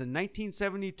happened was in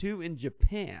 1972 in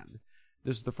Japan.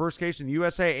 This is the first case in the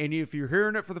USA, and if you're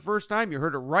hearing it for the first time, you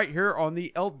heard it right here on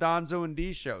the El Donzo and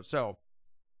D show. So,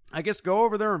 I guess go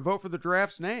over there and vote for the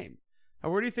giraffe's name.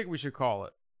 What do you think we should call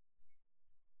it?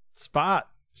 Spot.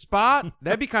 Spot?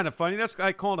 That'd be kind of funny. That's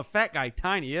like calling a fat guy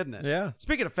tiny, isn't it? Yeah.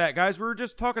 Speaking of fat guys, we were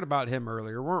just talking about him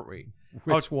earlier, weren't we?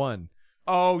 Which one?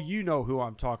 Oh, you know who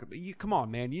I'm talking about. Come on,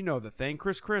 man. You know the thing.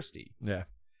 Chris Christie. Yeah.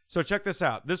 So check this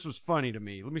out. This was funny to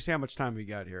me. Let me see how much time we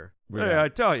got here. Yeah. I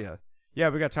tell you. Yeah,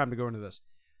 we got time to go into this.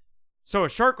 So a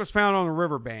shark was found on a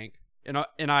riverbank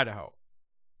in Idaho.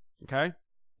 Okay?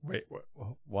 Wait,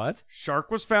 what? Shark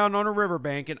was found on a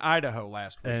riverbank in Idaho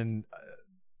last week. And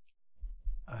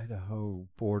Idaho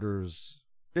borders...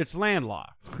 It's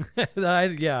landlocked.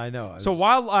 Yeah, I know. So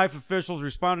wildlife officials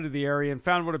responded to the area and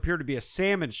found what appeared to be a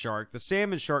salmon shark. The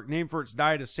salmon shark, named for its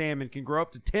diet of salmon, can grow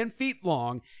up to 10 feet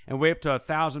long and weigh up to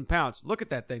 1,000 pounds. Look at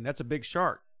that thing. That's a big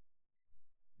shark.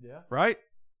 Yeah. Right?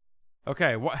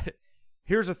 Okay,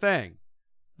 here's the thing.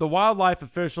 The wildlife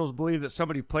officials believe that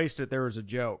somebody placed it there as a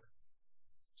joke.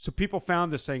 So people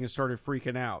found this thing and started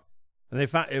freaking out. And they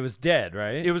found it was dead,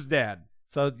 right? It was dead.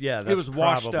 So, yeah, that's it was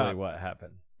washed probably up. What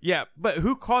happened. Yeah, but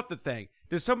who caught the thing?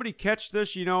 Did somebody catch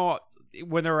this,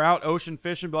 when they were out ocean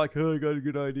fishing, be like, oh, I got a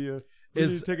good idea. We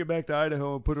need to take it back to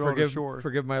Idaho and put it on the shore.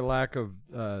 Forgive my lack of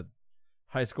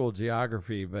high school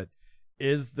geography, but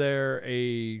is there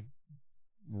a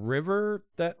river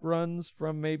that runs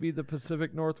from maybe the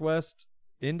Pacific Northwest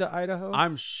into Idaho?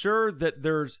 I'm sure that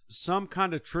there's some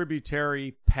kind of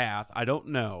tributary path. I don't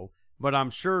know, but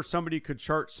I'm sure somebody could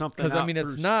chart something out.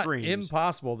 Because, it's not streams.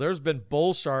 impossible. There's been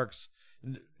bull sharks.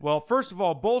 Well, first of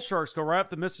all, bull sharks go right up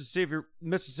the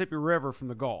Mississippi River from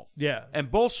the Gulf. Yeah.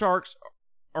 And bull sharks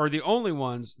are the only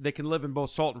ones that can live in both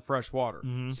salt and fresh water.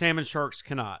 Mm-hmm. Salmon sharks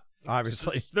cannot.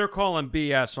 Obviously. So they're calling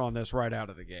BS on this right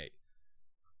out of the gate.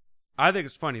 I think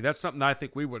it's funny. That's something I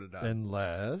think we would have done.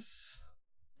 Unless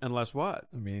what?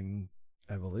 I mean,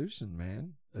 evolution,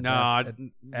 man. Yeah.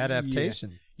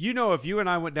 Adaptation. If you and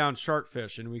I went down shark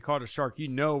fishing and we caught a shark, we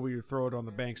would throw it on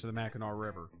the banks of the Mackinac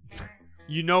River.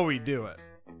 We'd do it.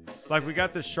 Like, we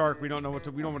got this shark, we don't want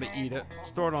to eat it.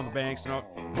 Just throw it on the banks and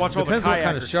watch all the kayakers what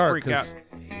kind of shark, freak out.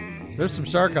 There's some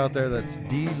shark out there that's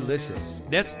delicious.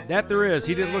 That there is.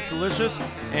 He didn't look delicious,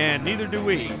 and neither do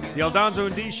we. The El Donzo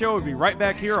and D Show will be right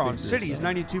back here on Cities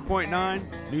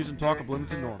 92.9, News and Talk of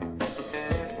Bloomington Normal.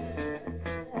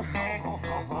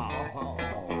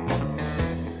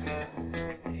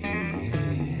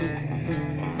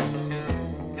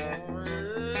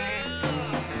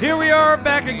 Here we are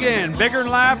back again, bigger in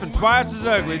life and twice as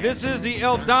ugly. This is the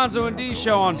El Donzo and D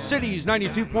Show on Cities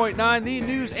 92.9, the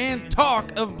news and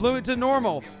talk of Bloomington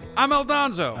Normal. I'm El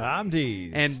Donzo. I'm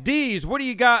Deez. And Deez, what do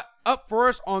you got up for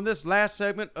us on this last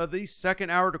segment of the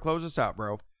second hour to close us out,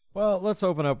 bro? Well, let's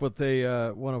open up with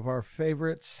one of our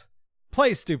favorites.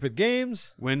 Play stupid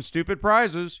games. Win stupid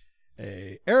prizes.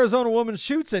 A Arizona woman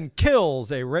shoots and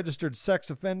kills a registered sex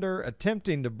offender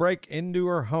attempting to break into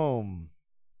her home.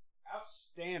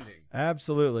 Outstanding.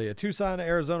 Absolutely. A Tucson,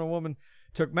 Arizona woman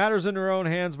took matters into her own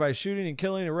hands by shooting and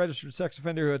killing a registered sex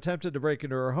offender who attempted to break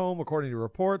into her home, according to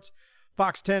reports.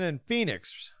 Fox 10 in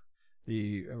Phoenix.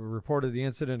 The report of the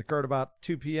incident occurred about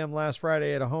 2 p.m. last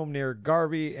Friday at a home near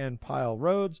Garvey and Pyle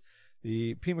Roads.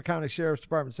 The Pima County Sheriff's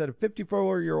Department said a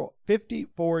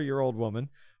 54-year-old woman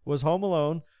was home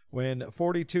alone when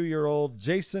 42-year-old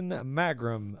Jason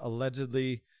Magram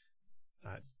allegedly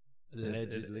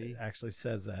it actually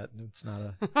says that. It's not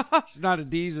a it's not a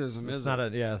Deezism, is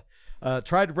it?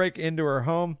 Tried to break into her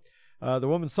home. The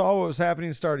woman saw what was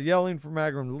happening, started yelling for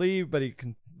Magram to leave, but he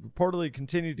reportedly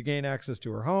continued to gain access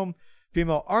to her home.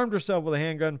 Female armed herself with a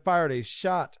handgun, fired a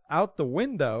shot out the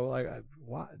window. Like,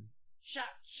 why?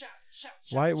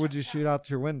 Why would you shoot out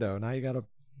your window? Now you got to,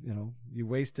 you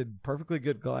wasted perfectly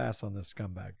good glass on this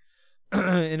scumbag. In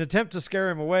an attempt to scare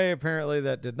him away, apparently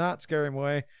that did not scare him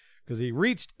away, because he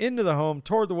reached into the home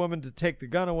toward the woman to take the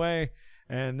gun away,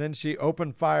 and then she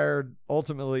opened fire,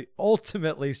 ultimately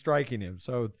striking him.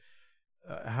 So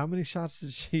how many shots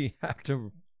did she have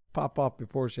to pop off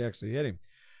before she actually hit him?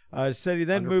 Said he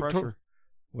then moved toward...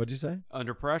 What'd you say?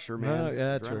 Under pressure, man.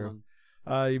 Yeah, true.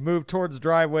 He moved towards the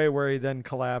driveway where he then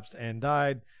collapsed and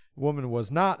died. The woman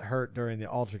was not hurt during the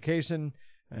altercation,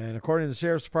 and according to the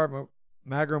Sheriff's Department,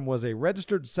 Magram was a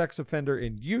registered sex offender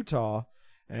in Utah,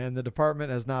 and the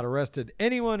department has not arrested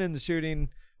anyone in the shooting,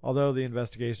 although the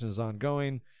investigation is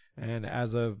ongoing. And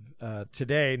as of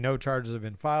today, no charges have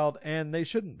been filed, and they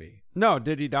shouldn't be. No,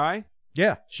 did he die?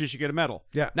 Yeah. She should get a medal.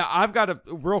 Yeah. Now, I've got a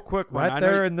real quick one. Right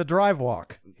there in the drive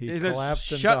walk. He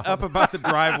collapsed and Shut died. up about the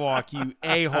drive walk, you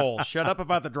a-hole. Shut up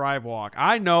about the drive walk.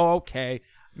 I know, okay.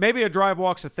 Maybe a drive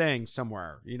walk's a thing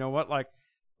somewhere. You know what? Like,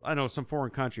 I know, some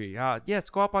foreign country. Yes,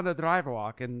 go up on the drive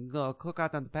walk and cook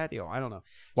out on the patio. I don't know.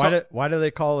 Why do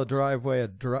they call a driveway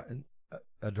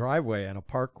a driveway and a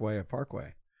parkway?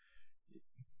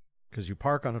 Because you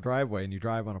park on a driveway and you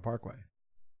drive on a parkway.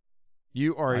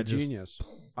 You are a genius.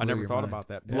 I never thought about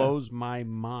that. Yeah. Blows my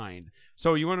mind.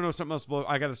 So you want to know something else?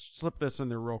 I got to slip this in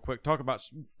there real quick. Talk about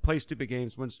play stupid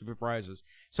games, win stupid prizes.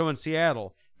 So in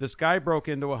Seattle, this guy broke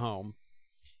into a home,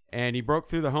 and he broke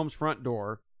through the home's front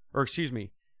door. Or excuse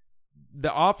me,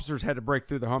 the officers had to break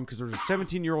through the home because there was a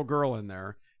 17-year-old girl in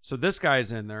there. So this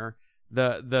guy's in there.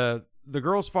 The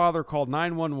girl's father called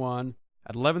 911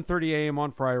 at 11:30 a.m.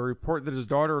 on Friday, report that his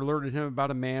daughter alerted him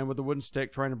about a man with a wooden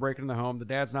stick trying to break into the home. The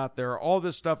dad's not there. All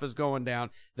this stuff is going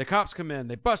down. The cops come in.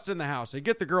 They bust in the house. They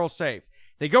get the girl safe.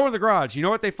 They go in the garage. You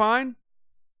know what they find?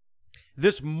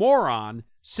 This moron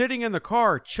sitting in the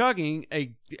car chugging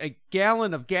a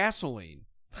gallon of gasoline.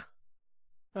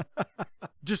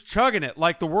 Just chugging it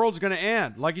like the world's going to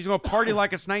end. Like he's going to party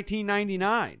like it's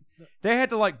 1999. They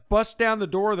had to like bust down the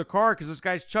door of the car because this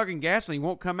guy's chugging gasoline. He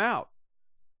won't come out.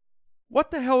 What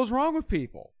the hell is wrong with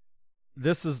people?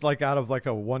 This is like out of like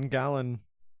a 1 gallon.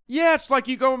 Yeah, it's like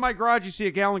you go in my garage, you see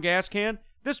a gallon gas can.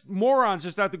 This moron's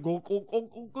just out the go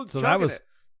So chugging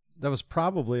that was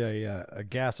probably a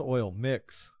gas oil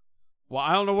mix. Well,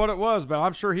 I don't know what it was, but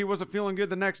I'm sure he wasn't feeling good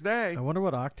the next day. I wonder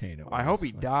what octane it was. I hope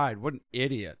he died. What an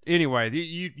idiot. Anyway,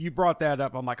 you brought that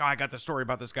up. I'm like, I got the story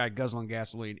about this guy guzzling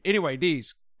gasoline. Anyway,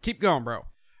 Deez, keep going, bro.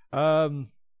 A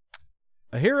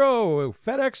hero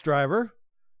FedEx driver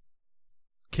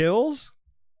kills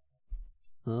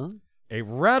a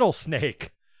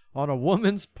rattlesnake on a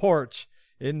woman's porch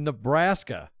in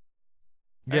Nebraska.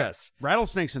 Yes.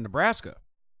 Rattlesnakes in Nebraska.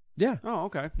 Yeah. Oh,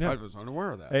 okay. Yeah. I was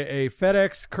unaware of that. A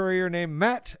FedEx courier named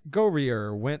Matt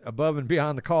Gourier went above and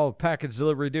beyond the call of package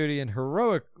delivery duty and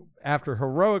after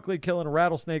heroically killing a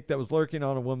rattlesnake that was lurking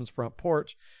on a woman's front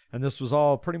porch. And this was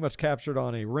all pretty much captured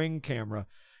on a Ring camera.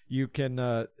 You can,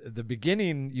 at the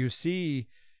beginning, you see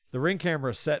the Ring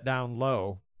camera set down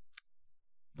low,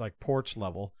 like porch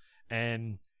level,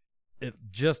 and it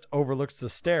just overlooks the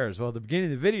stairs. Well, at the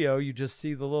beginning of the video, you just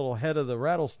see the little head of the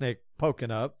rattlesnake poking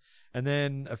up. And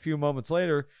then a few moments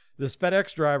later, this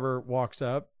FedEx driver walks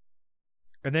up,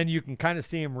 and then you can kind of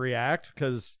see him react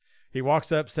because he walks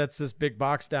up, sets this big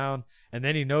box down, and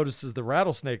then he notices the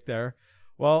rattlesnake there.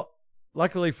 Well,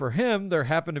 luckily for him, there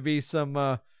happened to be some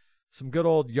good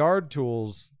old yard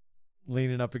tools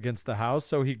leaning up against the house.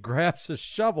 So he grabs a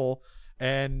shovel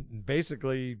and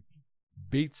basically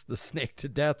beats the snake to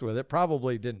death with it.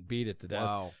 Probably didn't beat it to death.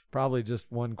 Wow. Probably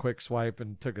just one quick swipe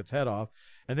and took its head off.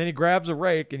 And then he grabs a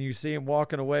rake, and you see him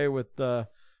walking away with the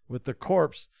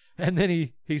corpse. And then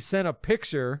he sent a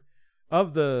picture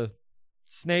of the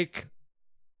snake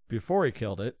before he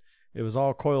killed it. It was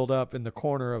all coiled up in the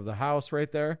corner of the house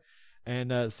right there.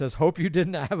 And it says, "Hope you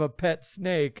didn't have a pet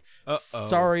snake. Uh-oh.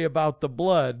 Sorry about the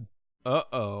blood."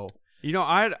 Uh-oh. You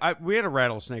know, we had a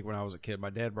rattlesnake when I was a kid. My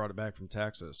dad brought it back from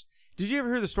Texas. Did you ever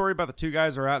hear the story about the two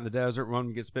guys that are out in the desert? One of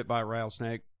them gets bit by a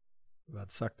rattlesnake. About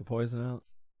to suck the poison out?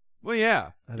 Well,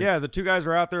 yeah. Yeah, the two guys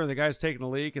are out there, and the guy's taking a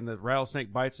leak, and the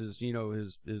rattlesnake bites his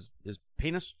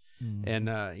penis,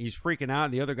 and he's freaking out,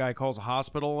 and the other guy calls a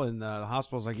hospital, and the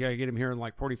hospital's like, yeah, get him here in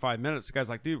like 45 minutes. The guy's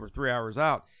like, dude, we're 3 hours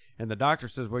out. And the doctor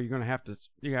says, well, you're going to have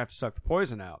to suck the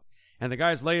poison out. And the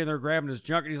guy's laying there grabbing his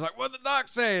junk, and he's like, what'd the doc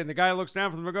say? And the guy looks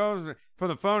down from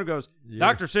the phone and goes,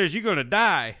 doctor says you're going to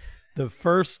die. The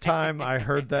first time I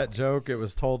heard that joke, it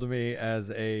was told to me as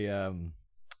a,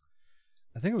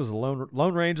 I think it was a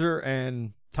Lone Ranger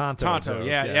and Tonto. Tonto,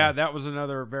 yeah, that was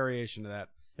another variation of that.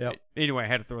 Yep. Anyway, I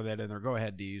had to throw that in there. Go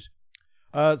ahead, Deez.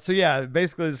 So yeah,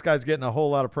 basically this guy's getting a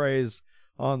whole lot of praise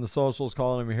on the socials,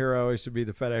 calling him a hero. He should be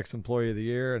the FedEx Employee of the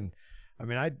Year. And I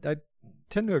mean, I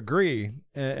tend to agree.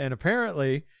 And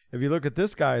apparently, if you look at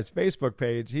this guy's Facebook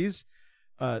page, he's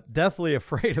deathly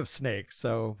afraid of snakes.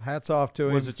 So hats off to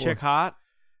him. Was the chick hot?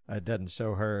 It doesn't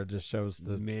show her. It just shows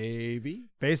maybe.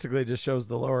 Basically, just shows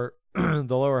the lower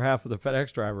the lower half of the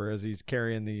FedEx driver as he's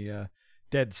carrying the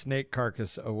dead snake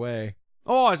carcass away.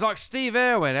 Oh, it's like Steve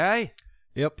Irwin, eh?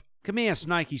 Yep. Come here,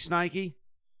 Snakey.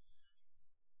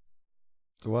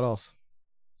 So what else?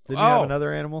 Did you have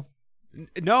another animal?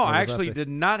 No, I actually did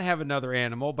not have another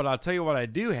animal, but I'll tell you what I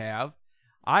do have.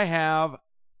 I have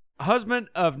husband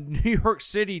of New York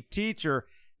City teacher.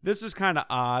 This is kind of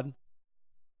odd.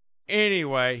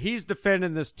 Anyway, he's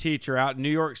defending this teacher out in New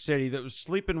York City that was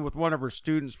sleeping with one of her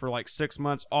students for like 6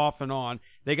 months off and on.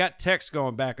 They got texts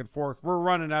going back and forth. We're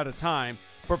running out of time.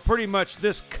 But pretty much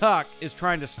this cuck is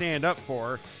trying to stand up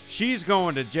for her. She's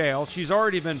going to jail. She's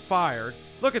already been fired.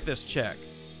 Look at this chick.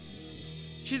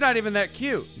 She's not even that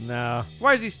cute. No.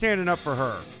 Why is he standing up for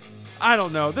her? I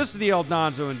don't know. This is the El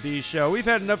Donzo and D Show. We've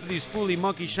had enough of these fooly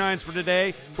monkey shines for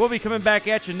today. We'll be coming back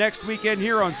at you next weekend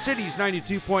here on Cities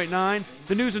 92.9.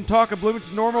 The news and talk of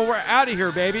Bloomington Normal. We're out of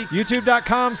here, baby.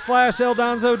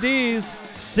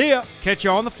 YouTube.com/ElDonzoDs. See ya. Catch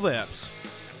you on the flips.